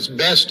Christ. And it's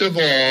best of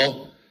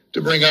all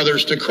to bring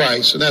others to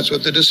Christ. And that's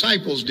what the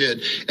disciples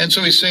did. And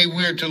so we say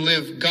we're to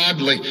live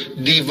godly,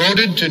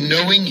 devoted to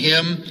knowing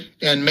him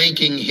and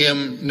making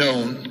him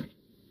known.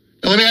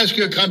 Now let me ask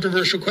you a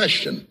controversial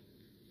question.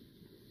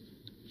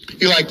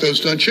 You like those,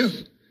 don't you?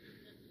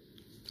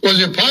 Was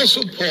the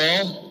Apostle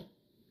Paul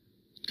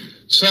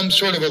some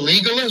sort of a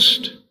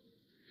legalist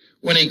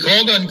when he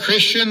called on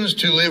Christians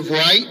to live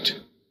right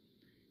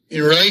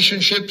in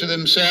relationship to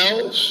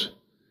themselves,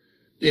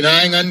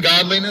 denying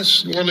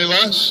ungodliness, worldly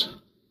lusts?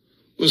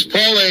 Was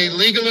Paul a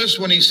legalist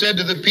when he said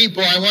to the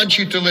people, I want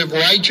you to live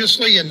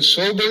righteously and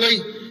soberly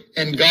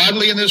and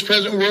godly in this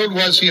present world?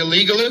 Was he a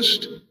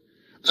legalist?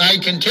 I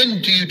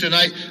contend to you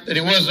tonight that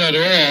he was not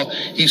at all.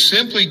 He's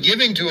simply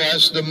giving to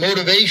us the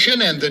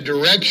motivation and the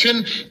direction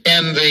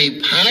and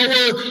the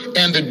power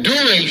and the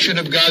duration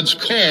of God's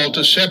call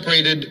to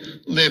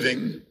separated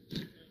living.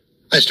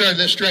 I started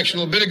this direction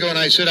a little bit ago and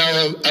I said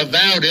our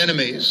avowed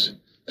enemies.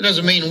 That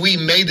doesn't mean we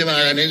made them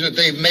our enemies, but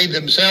they've made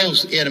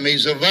themselves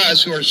enemies of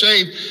us who are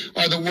saved,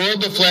 are the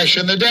world, the flesh,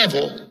 and the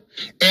devil.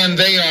 And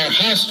they are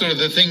hostile to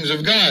the things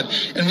of God.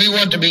 And we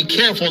want to be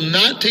careful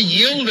not to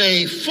yield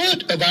a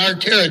foot of our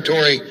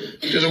territory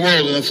to the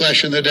world and the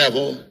flesh and the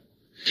devil.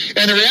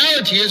 And the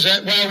reality is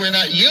that while we're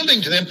not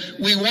yielding to them,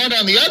 we want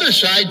on the other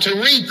side to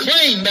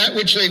reclaim that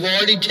which they've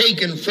already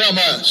taken from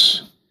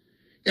us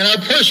in our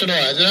personal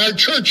lives, in our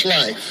church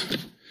life.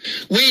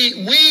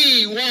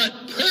 We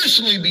want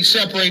personally to be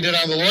separated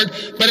on the Lord,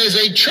 but as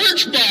a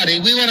church body,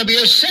 we want to be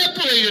a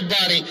separated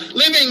body,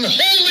 living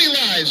holy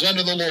lives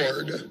under the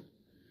Lord.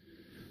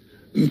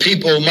 And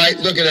people might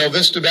look at El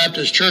Vista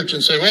Baptist Church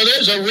and say, well,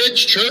 there's a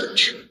rich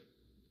church.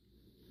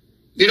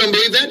 You don't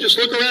believe that? Just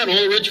look around,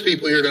 all the rich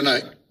people here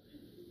tonight.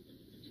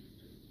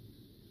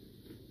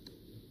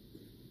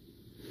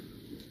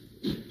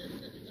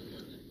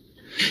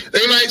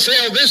 They might say,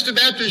 oh, Vista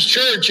Baptist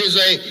Church is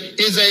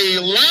a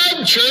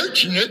loud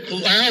church.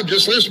 Loud,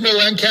 just listen to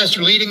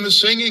Lancaster leading the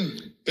singing.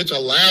 It's a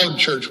loud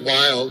church,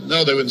 wild.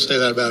 No, they wouldn't say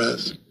that about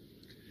us.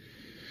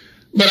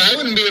 But I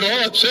wouldn't be at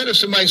all upset if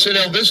somebody said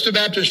El Vista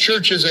Baptist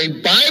Church is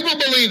a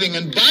Bible-believing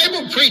and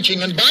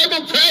Bible-preaching and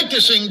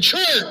Bible-practicing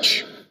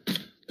church.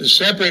 Is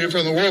separated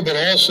from the world, but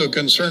also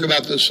concerned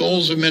about the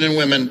souls of men and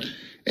women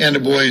and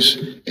of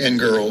boys and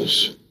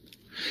girls.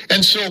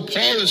 And so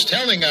Paul is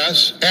telling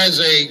us as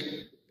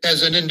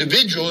an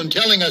individual and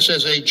telling us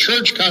as a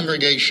church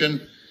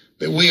congregation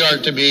that we are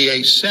to be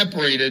a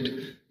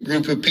separated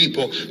group of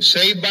people,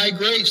 saved by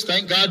grace.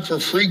 Thank God for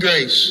free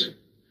grace.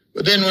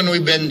 But then when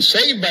we've been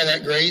saved by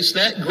that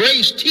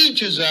grace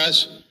teaches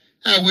us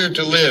how we're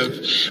to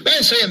live. But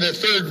I say in the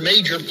third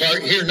major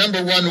part here,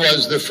 number one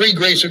was the free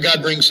grace of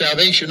God brings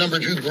salvation. Number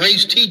two,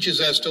 grace teaches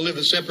us to live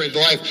a separated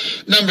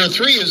life. Number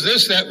three is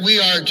this, that we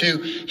are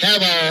to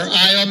have our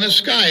eye on the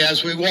sky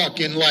as we walk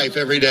in life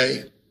every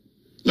day.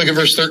 Look at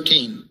verse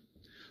 13.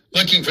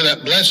 Looking for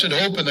that blessed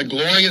hope and the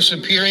glorious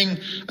appearing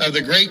of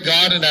the great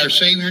God and our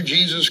Savior,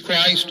 Jesus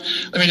Christ.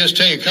 Let me just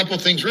tell you a couple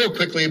things real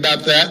quickly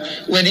about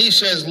that. When he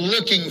says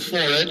looking for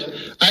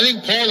it, I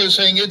think Paul is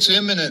saying it's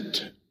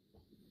imminent.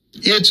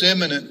 It's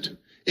imminent.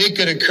 It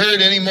could occur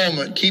at any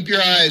moment. Keep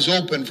your eyes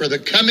open for the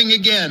coming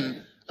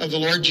again of the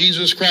Lord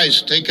Jesus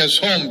Christ. Take us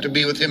home to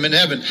be with him in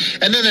heaven.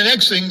 And then the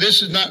next thing,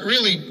 this is not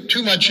really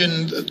too much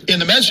in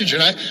the message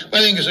tonight,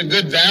 but I think it's a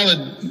good,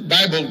 valid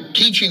Bible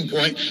teaching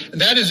point.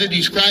 And that is it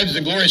describes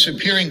the glorious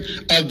appearing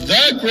of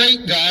the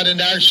great God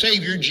and our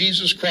Savior,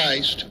 Jesus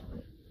Christ.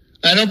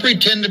 I don't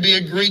pretend to be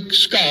a Greek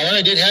scholar.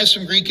 I did have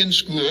some Greek in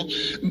school.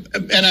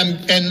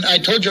 And I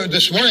told you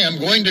this morning I'm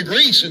going to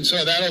Greece, and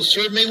so that'll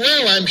serve me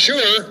well, I'm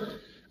sure.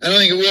 I don't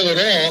think it will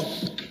at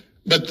all.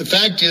 But the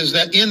fact is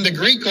that in the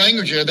Greek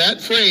language,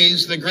 that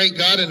phrase, the great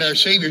God and our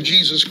Savior,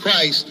 Jesus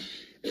Christ,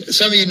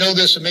 some of you know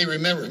this and may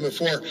remember it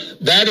before,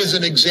 that is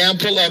an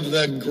example of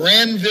the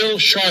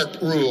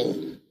Granville-Sharp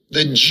rule,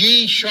 the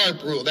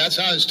G-sharp rule. That's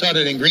how I was taught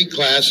it in Greek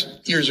class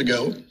years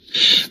ago.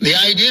 The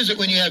idea is that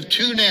when you have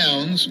two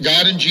nouns,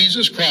 God and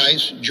Jesus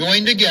Christ,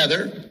 joined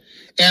together,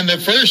 and the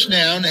first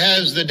noun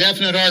has the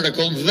definite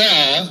article,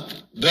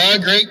 the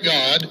great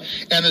God,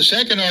 and the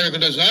second article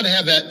does not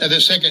have that, the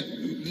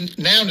second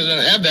noun does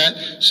not have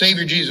that,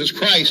 Savior Jesus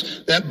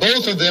Christ, that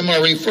both of them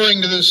are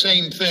referring to the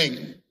same thing.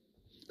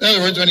 In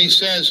other words, when he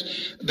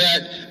says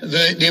that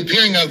the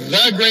appearing of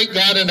the great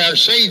God and our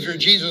Savior,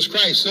 Jesus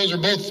Christ, those are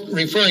both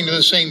referring to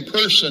the same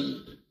person.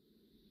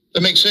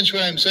 That makes sense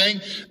what I'm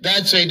saying?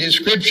 That's a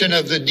description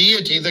of the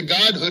deity, the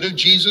godhood of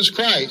Jesus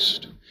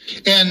Christ.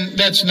 And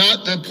that's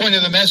not the point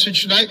of the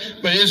message tonight,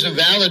 but it is a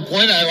valid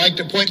point. I like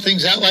to point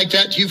things out like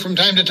that to you from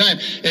time to time.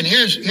 And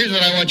here's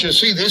what I want you to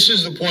see. This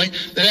is the point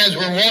that as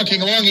we're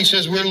walking along, he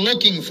says we're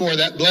looking for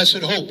that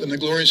blessed hope and the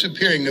glorious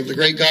appearing of the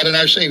great God and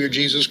our Savior,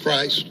 Jesus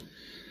Christ.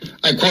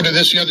 I quoted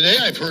this the other day.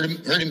 I've heard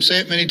him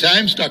say it many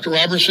times, Dr.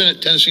 Robertson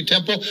at Tennessee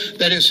Temple,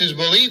 that it's his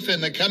belief in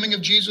the coming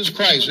of Jesus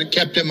Christ that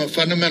kept him a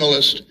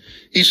fundamentalist.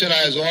 He said,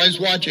 I was always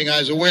watching. I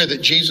was aware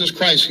that Jesus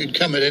Christ could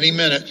come at any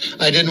minute.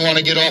 I didn't want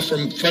to get off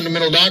from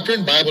fundamental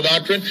doctrine, Bible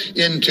doctrine,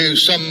 into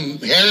some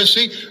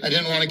heresy. I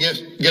didn't want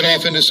to get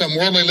off into some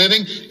worldly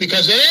living,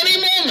 because at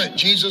any moment,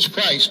 Jesus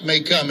Christ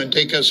may come and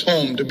take us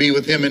home to be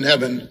with him in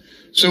heaven.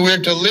 So we're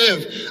to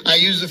live, I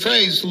use the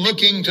phrase,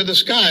 looking to the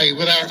sky,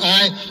 with our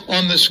eye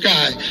on the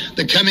sky.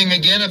 The coming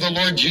again of the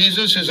Lord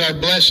Jesus is our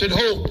blessed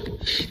hope.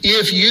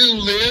 If you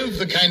live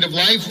the kind of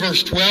life,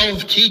 verse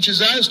 12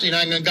 teaches us,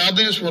 denying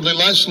ungodliness, worldly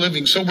lust,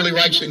 living soberly,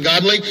 righteous, and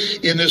godly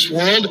in this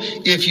world,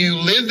 if you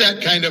live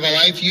that kind of a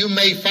life, you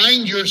may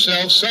find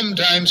yourself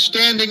sometimes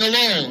standing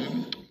alone.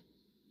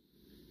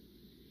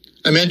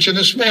 I mentioned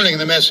this morning in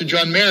the message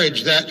on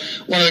marriage that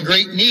one of the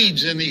great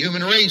needs in the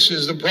human race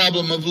is the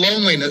problem of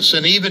loneliness.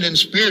 And even in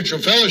spiritual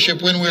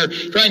fellowship, when we're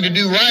trying to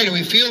do right and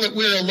we feel that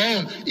we're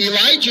alone,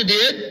 Elijah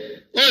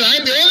did. Lord,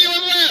 I'm the only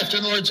one left.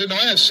 And the Lord said, no,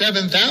 I have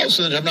 7,000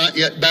 that have not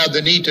yet bowed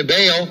the knee to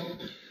Baal.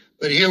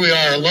 But here we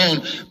are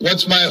alone.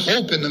 What's my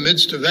hope in the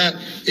midst of that?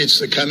 It's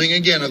the coming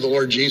again of the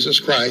Lord Jesus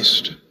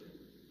Christ.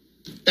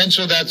 And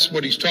so that's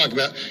what he's talking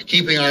about,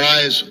 keeping our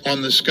eyes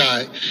on the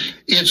sky.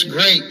 It's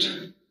great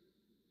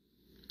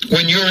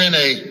when you're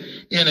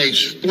in a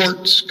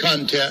sports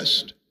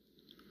contest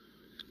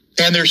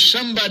and there's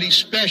somebody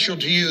special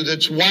to you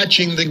that's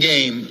watching the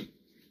game,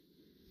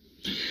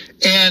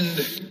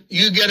 and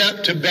you get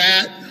up to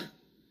bat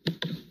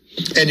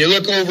and you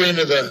look over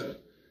into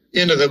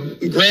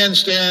the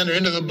grandstand or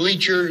into the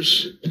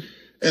bleachers,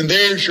 and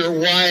there's your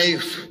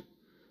wife,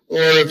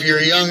 or if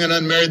you're young and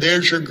unmarried,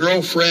 there's your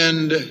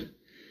girlfriend,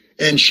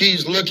 and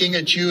she's looking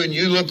at you, and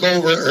you look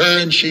over at her,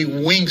 and she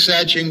winks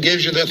at you and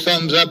gives you the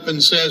thumbs up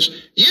and says,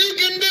 "You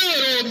can do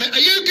it, old man.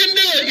 You can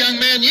do it, young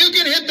man. You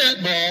can hit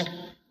that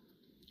ball."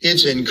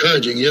 It's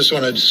encouraging. You just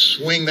want to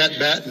swing that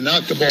bat and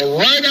knock the ball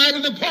right out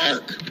of the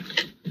park.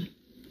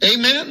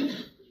 Amen?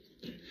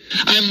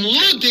 I'm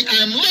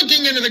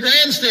looking into the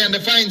grandstand to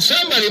find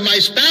somebody, my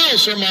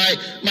spouse or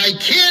my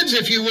kids,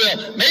 if you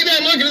will. Maybe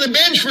I'm looking at the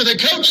bench for the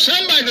coach,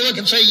 somebody to look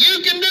and say, "You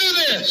can do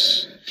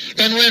this."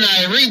 And when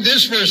I read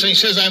this verse, and he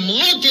says, "I'm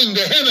looking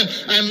to heaven,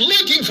 I'm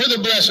looking for the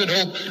blessed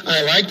hope,"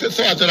 I like the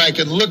thought that I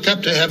can look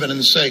up to heaven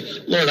and say,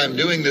 "Lord, I'm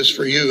doing this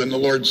for you." And the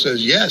Lord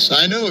says, "Yes,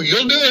 I know,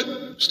 you'll do it.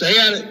 Stay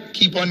at it.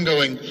 Keep on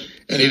going."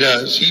 And he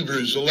does.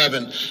 Hebrews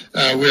 11,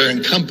 we're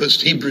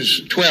encompassed.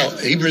 Hebrews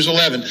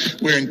 11,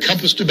 we're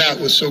encompassed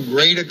about with so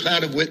great a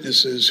cloud of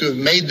witnesses who have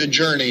made the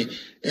journey.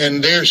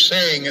 And they're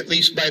saying, at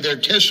least by their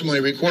testimony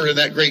recorded in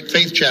that great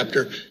faith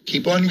chapter,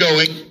 keep on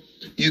going.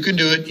 You can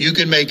do it. You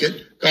can make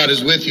it. God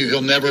is with you.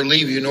 He'll never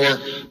leave you nor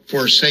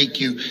forsake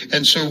you.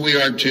 And so we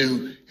are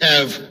to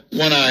have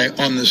one eye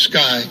on the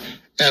sky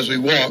as we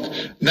walk,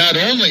 not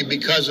only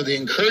because of the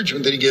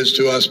encouragement that he gives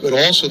to us, but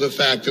also the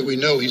fact that we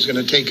know he's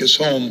going to take us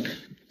home,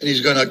 and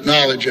he's going to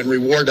acknowledge and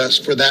reward us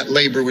for that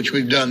labor which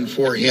we've done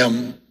for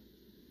him.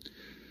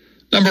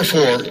 Number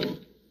 4,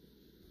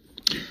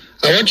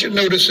 I want you to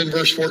notice in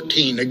verse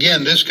 14,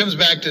 again, this comes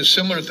back to a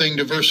similar thing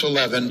to verse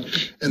 11,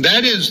 and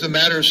that is the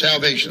matter of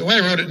salvation. The way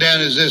I wrote it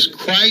down is this: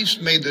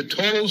 Christ made the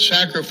total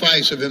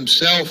sacrifice of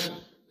himself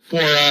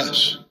for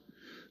us,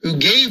 who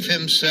gave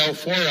himself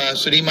for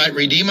us that he might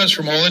redeem us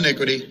from all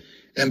iniquity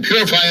and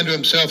purify unto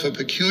himself a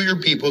peculiar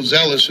people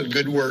zealous of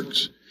good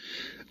works.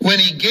 When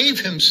he gave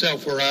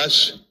himself for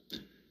us,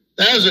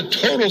 that was a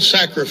total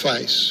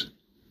sacrifice.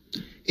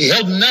 He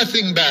held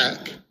nothing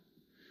back.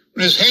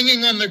 When he was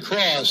hanging on the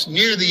cross,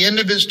 near the end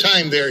of his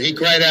time there, he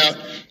cried out,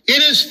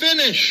 "It is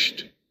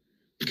finished,"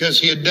 because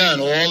he had done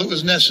all that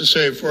was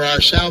necessary for our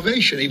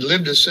salvation. He'd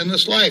lived a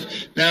sinless life.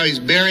 Now he's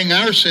bearing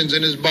our sins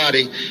in his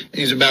body, and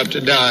he's about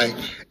to die.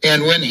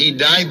 And when he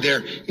died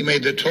there, he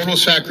made the total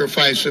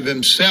sacrifice of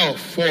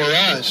himself for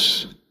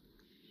us.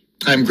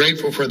 I'm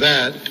grateful for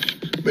that.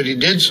 But he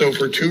did so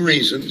for 2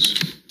 reasons.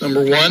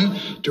 Number 1,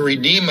 to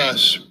redeem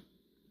us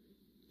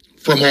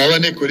from all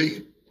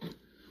iniquity.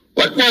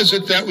 What was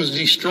it that was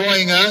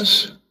destroying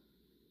us?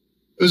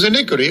 It was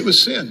iniquity. It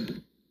was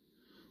sin.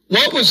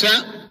 What was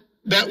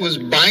that was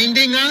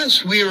binding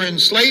us? We were in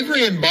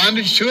slavery and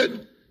bondage to it.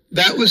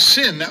 That was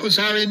sin. That was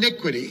our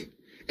iniquity.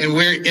 And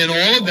we're in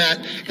all of that,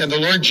 and the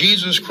Lord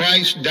Jesus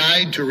Christ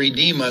died to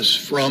redeem us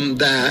from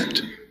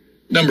that.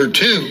 Number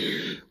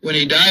 2, when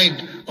he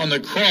died on the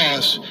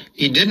cross,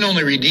 he didn't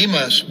only redeem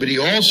us, but he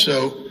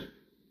also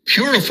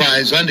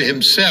purifies unto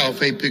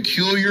himself a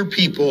peculiar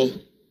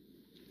people.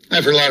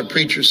 I've heard a lot of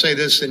preachers say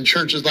this in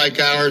churches like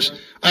ours.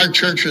 Our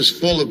church is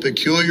full of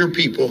peculiar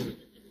people.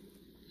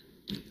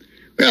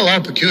 We have a lot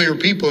of peculiar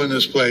people in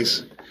this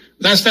place.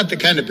 That's not the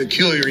kind of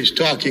peculiar he's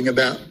talking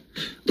about.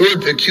 The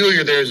word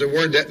peculiar there is a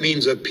word that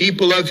means a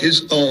people of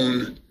his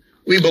own.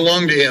 We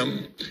belong to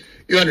him.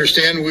 You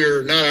understand,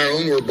 we're not our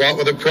own. We're bought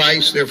with a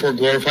price. Therefore,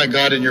 glorify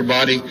God in your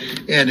body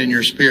and in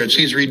your spirits.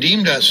 He's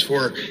redeemed us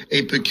for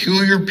a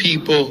peculiar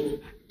people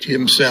to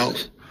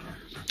himself.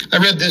 I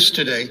read this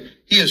today.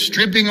 He is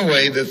stripping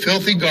away the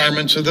filthy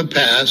garments of the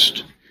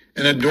past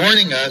and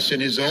adorning us in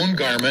his own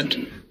garment,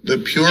 the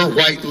pure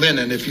white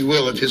linen, if you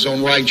will, of his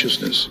own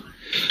righteousness.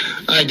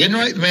 I didn't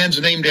write the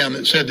man's name down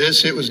that said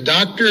this. It was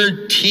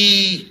Dr.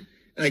 T,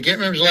 and I can't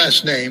remember his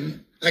last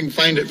name. I can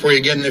find it for you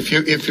again if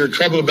you're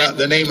troubled about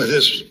the name of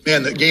this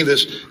man that gave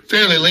this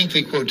fairly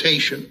lengthy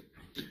quotation.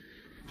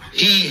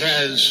 He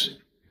has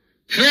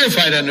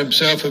purified unto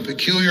himself a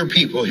peculiar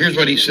people. Here's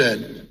what he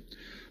said.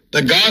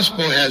 The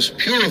gospel has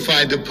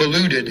purified the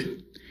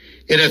polluted.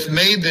 It hath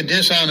made the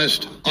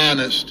dishonest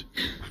honest,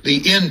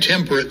 the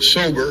intemperate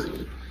sober,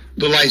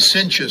 the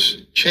licentious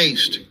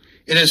chaste.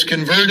 It has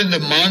converted the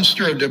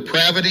monster of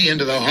depravity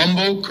into the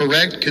humble,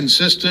 correct,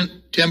 consistent,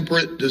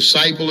 temperate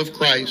disciple of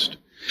Christ.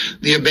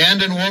 The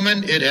abandoned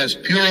woman it has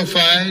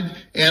purified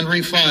and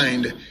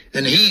refined,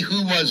 and he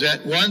who was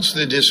at once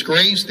the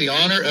disgrace, the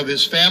honor of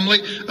his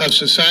family, of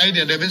society,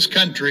 and of his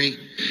country,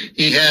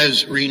 he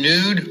has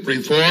renewed,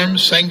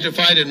 reformed,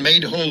 sanctified, and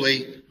made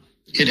holy.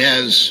 He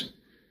has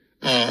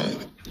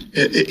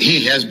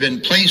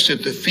been placed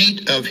at the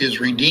feet of his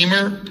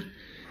Redeemer,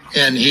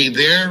 and he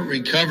there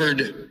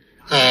recovered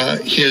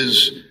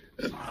his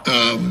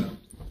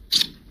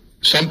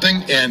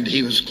something, and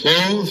he was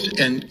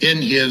clothed and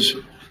in his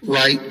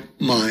right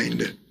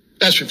mind.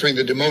 That's referring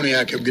to the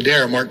demoniac of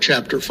Gadara, Mark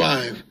chapter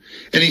 5.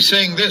 And he's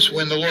saying this: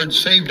 when the Lord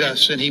saved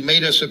us and he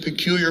made us a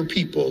peculiar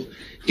people,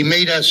 he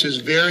made us his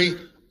very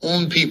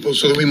own people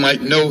so that we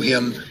might know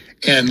him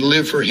and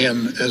live for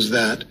him as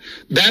that.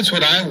 That's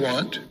what I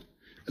want.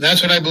 And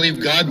that's what I believe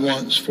God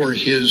wants for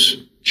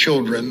his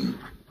children.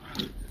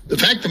 The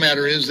fact of the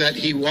matter is that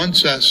he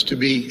wants us to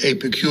be a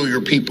peculiar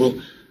people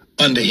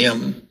unto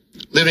him,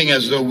 living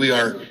as though we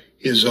are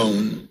his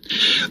own.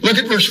 Look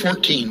at verse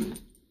 14.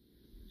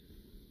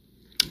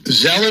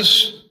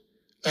 Zealous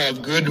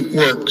of good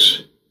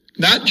works.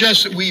 Not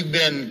just that we've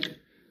been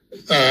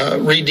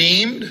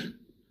redeemed,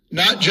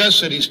 not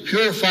just that he's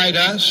purified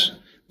us.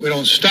 We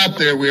don't stop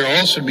there. We are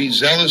also to be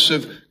zealous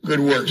of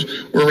good works.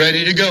 We're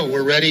ready to go.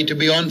 We're ready to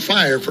be on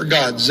fire for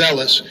God,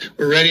 zealous.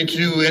 We're ready to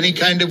do any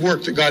kind of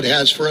work that God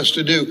has for us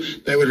to do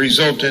that would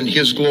result in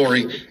his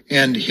glory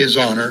and his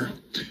honor.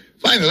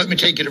 Finally, let me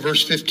take you to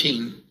verse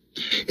 15.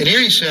 And here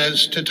he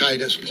says to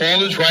Titus,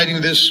 Paul is writing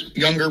to this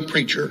younger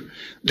preacher,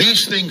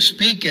 these things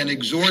speak and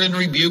exhort and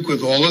rebuke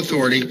with all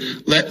authority.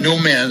 Let no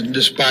man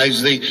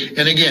despise thee.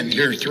 And again,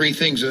 here are three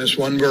things in this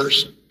one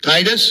verse.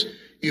 Titus,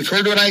 you've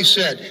heard what I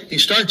said. He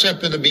starts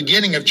up in the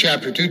beginning of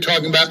chapter 2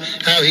 talking about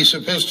how he's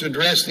supposed to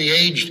address the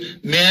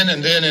aged men,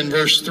 and then in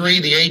verse 3,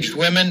 the aged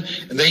women,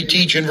 and they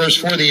teach in verse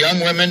 4 the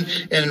young women,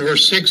 and in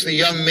verse 6 the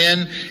young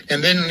men,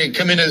 and then they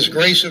come into this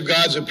grace of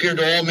God's appeared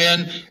to all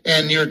men,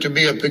 and you're to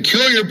be a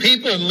peculiar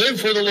people and live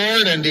for the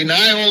Lord and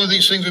deny all of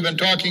these things we've been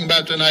talking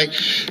about tonight.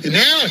 And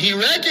now he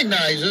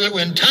recognizes that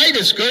when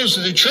Titus goes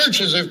to the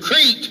churches of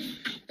Crete,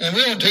 and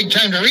we won't take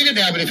time to read it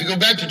now, but if you go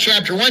back to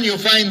chapter 1, you'll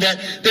find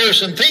that there are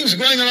some things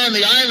going on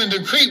the island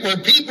of Crete where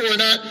people are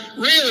not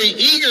really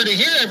eager to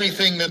hear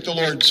everything that the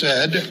Lord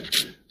said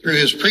through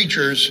his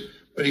preachers.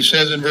 But he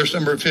says in verse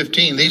number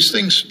 15, these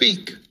things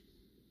speak.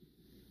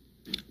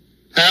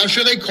 How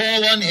shall they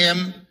call on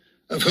him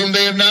of whom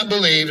they have not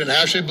believed? And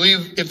how shall they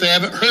believe if they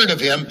haven't heard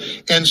of him?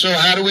 And so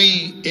how do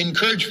we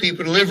encourage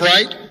people to live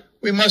right?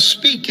 We must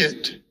speak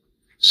it.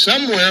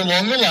 Somewhere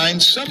along the line,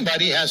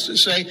 somebody has to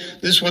say,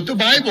 this is what the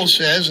Bible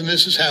says, and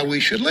this is how we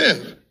should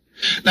live.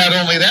 Not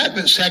only that,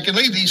 but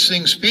secondly, these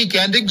things speak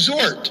and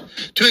exhort.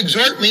 To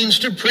exhort means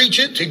to preach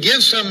it, to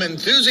give some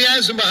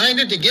enthusiasm behind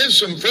it, to give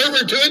some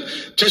fervor to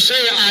it, to say,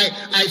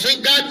 I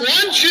think God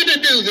wants you to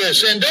do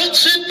this, and don't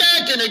sit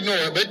back and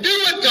ignore it, but do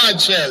what God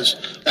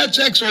says. That's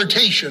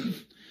exhortation.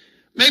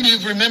 Maybe you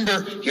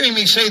remember hearing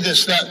me say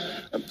this,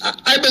 that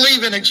I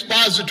believe in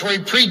expository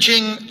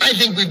preaching. I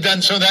think we've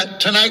done some of that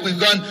tonight. We've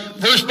gone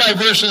verse by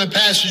verse in the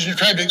passage and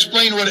tried to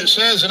explain what it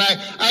says, and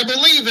I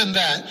believe in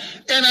that.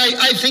 And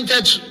I think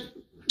that's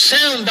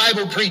sound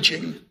Bible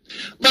preaching.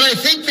 But I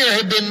think there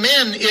have been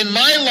men in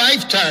my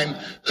lifetime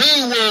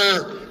who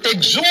were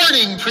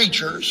exhorting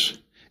preachers.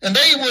 And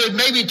they would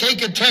maybe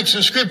take a text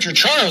of Scripture.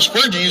 Charles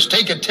Spurgeon used to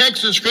take a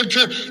text of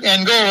Scripture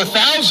and go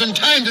 1,000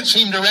 times, it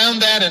seemed,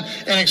 around that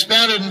and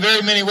expound it in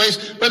very many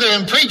ways. Whether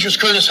in preachers,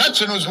 Curtis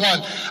Hudson was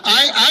one.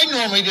 I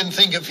normally didn't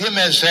think of him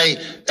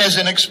as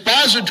an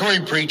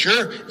expository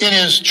preacher in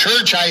his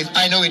church.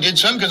 I know he did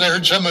some because I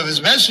heard some of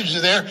his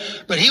messages there.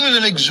 But he was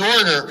an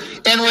exhorter.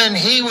 And when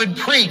he would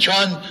preach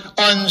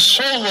on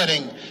soul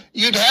winning,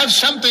 you'd have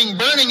something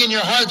burning in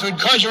your heart that would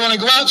cause you to want to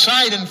go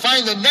outside and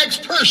find the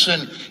next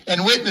person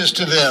and witness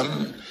to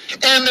them.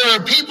 And there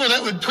are people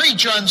that would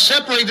preach on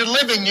separated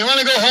living. You want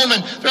to go home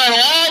and throw out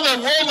all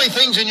the worldly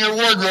things in your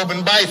wardrobe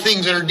and buy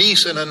things that are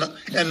decent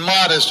and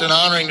modest and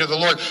honoring to the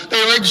Lord. They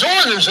were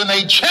exhorters, and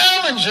they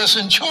challenged us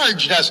and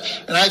charged us.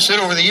 And I've said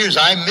over the years,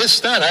 I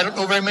miss that. I don't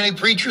know very many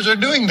preachers are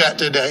doing that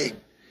today.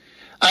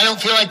 I don't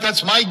feel like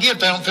that's my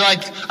gift. I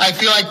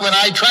feel like when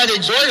I try to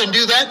exhort and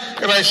do that,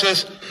 everybody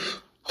says,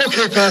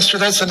 okay, Pastor,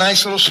 that's a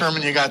nice little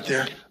sermon you got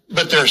there.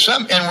 But there's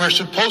some, and we're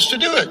supposed to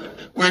do it.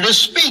 We're to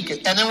speak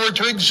it, and then we're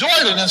to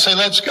exhort it and say,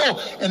 let's go.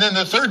 And then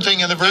the third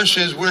thing in the verse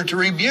is we're to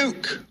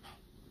rebuke.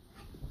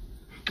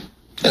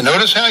 And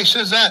notice how he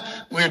says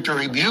that. We're to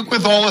rebuke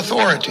with all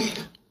authority.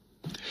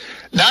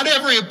 Not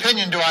every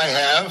opinion do I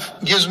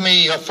have gives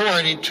me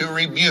authority to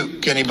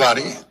rebuke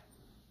anybody.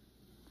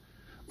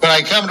 When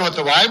I come to what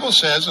the Bible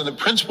says and the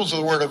principles of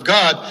the Word of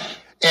God,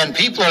 and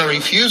people are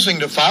refusing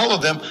to follow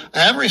them, I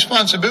have a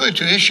responsibility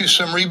to issue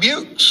some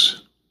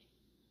rebukes.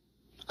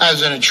 I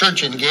was in a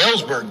church in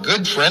Galesburg,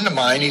 good friend of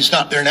mine. He's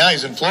not there now,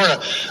 he's in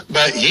Florida.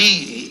 But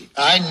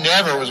I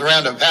never was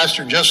around a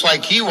pastor just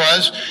like he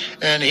was,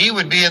 and he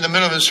would be in the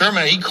middle of a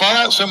sermon, and he'd call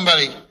out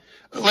somebody.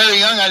 Larry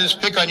Young, I just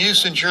pick on you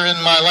since you're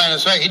in my line of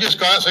sight. He'd just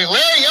go out and say,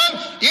 Larry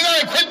Young, you got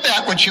to quit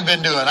that, what you've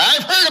been doing.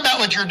 I've heard about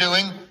what you're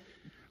doing.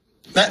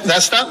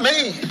 That's not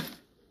me.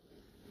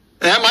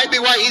 That might be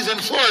why he's in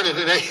Florida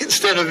today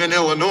instead of in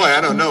Illinois.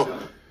 I don't know.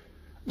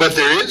 But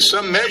there is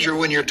some measure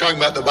when you're talking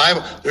about the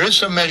Bible. There is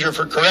some measure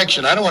for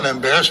correction. I don't want to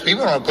embarrass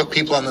people. I don't want to put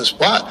people on the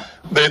spot.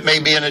 But it may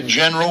be in a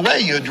general way.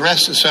 You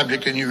address the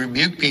subject and you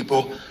rebuke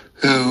people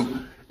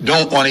who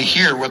don't want to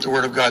hear what the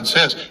Word of God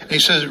says. And he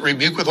says,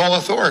 rebuke with all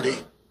authority.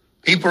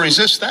 People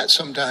resist that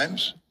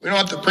sometimes. We don't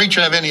want the preacher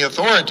to have any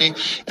authority.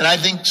 And I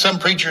think some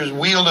preachers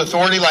wield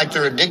authority like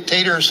they're a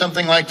dictator or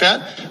something like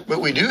that.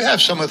 But we do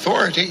have some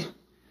authority.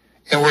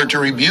 And we're to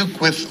rebuke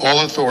with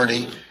all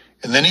authority.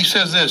 And then he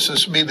says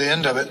this will be the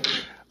end of it.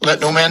 Let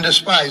no man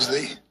despise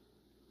thee.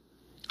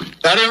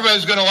 Not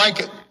everybody's going to like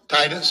it,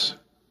 Titus.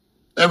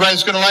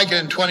 Everybody's going to like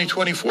it in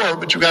 2024,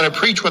 but you've got to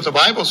preach what the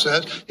Bible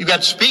says. You've got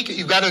to speak it.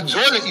 You've got to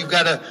exhort it. You've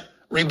got to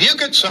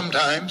rebuke it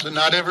sometimes, and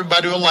not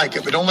everybody will like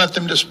it. But don't let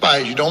them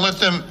despise you. Don't let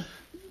them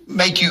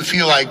make you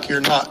feel like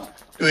you're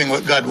not doing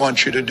what God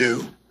wants you to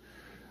do.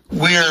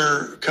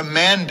 We're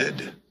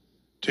commanded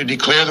to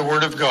declare the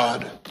Word of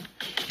God.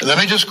 And let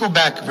me just go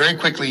back very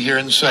quickly here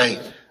and say,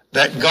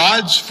 that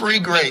God's free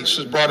grace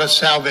has brought us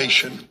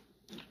salvation.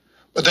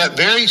 But that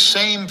very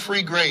same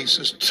free grace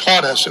has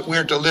taught us that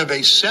we're to live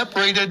a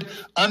separated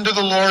unto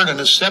the Lord and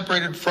a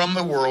separated from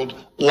the world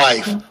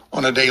life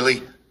on a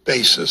daily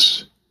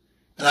basis.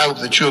 And I hope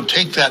that you'll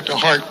take that to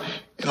heart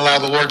and allow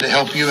the Lord to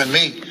help you and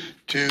me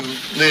to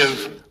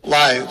live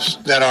lives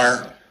that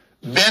are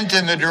bent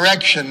in the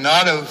direction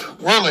not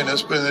of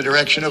worldliness, but in the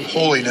direction of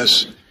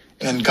holiness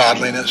and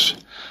godliness.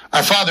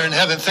 Our Father in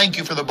heaven, thank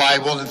you for the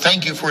Bible, and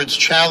thank you for its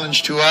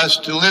challenge to us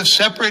to live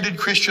separated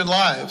Christian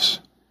lives.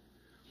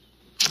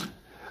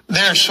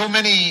 There are so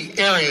many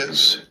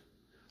areas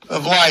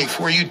of life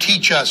where you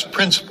teach us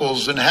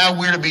principles and how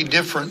we're to be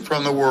different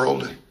from the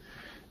world.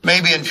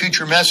 Maybe in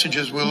future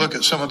messages we'll look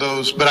at some of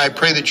those, but I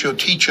pray that you'll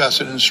teach us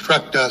and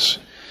instruct us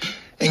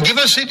and give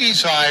us a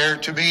desire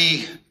to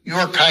be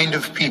your kind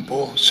of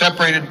people,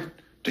 separated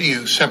to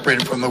you,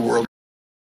 separated from the world.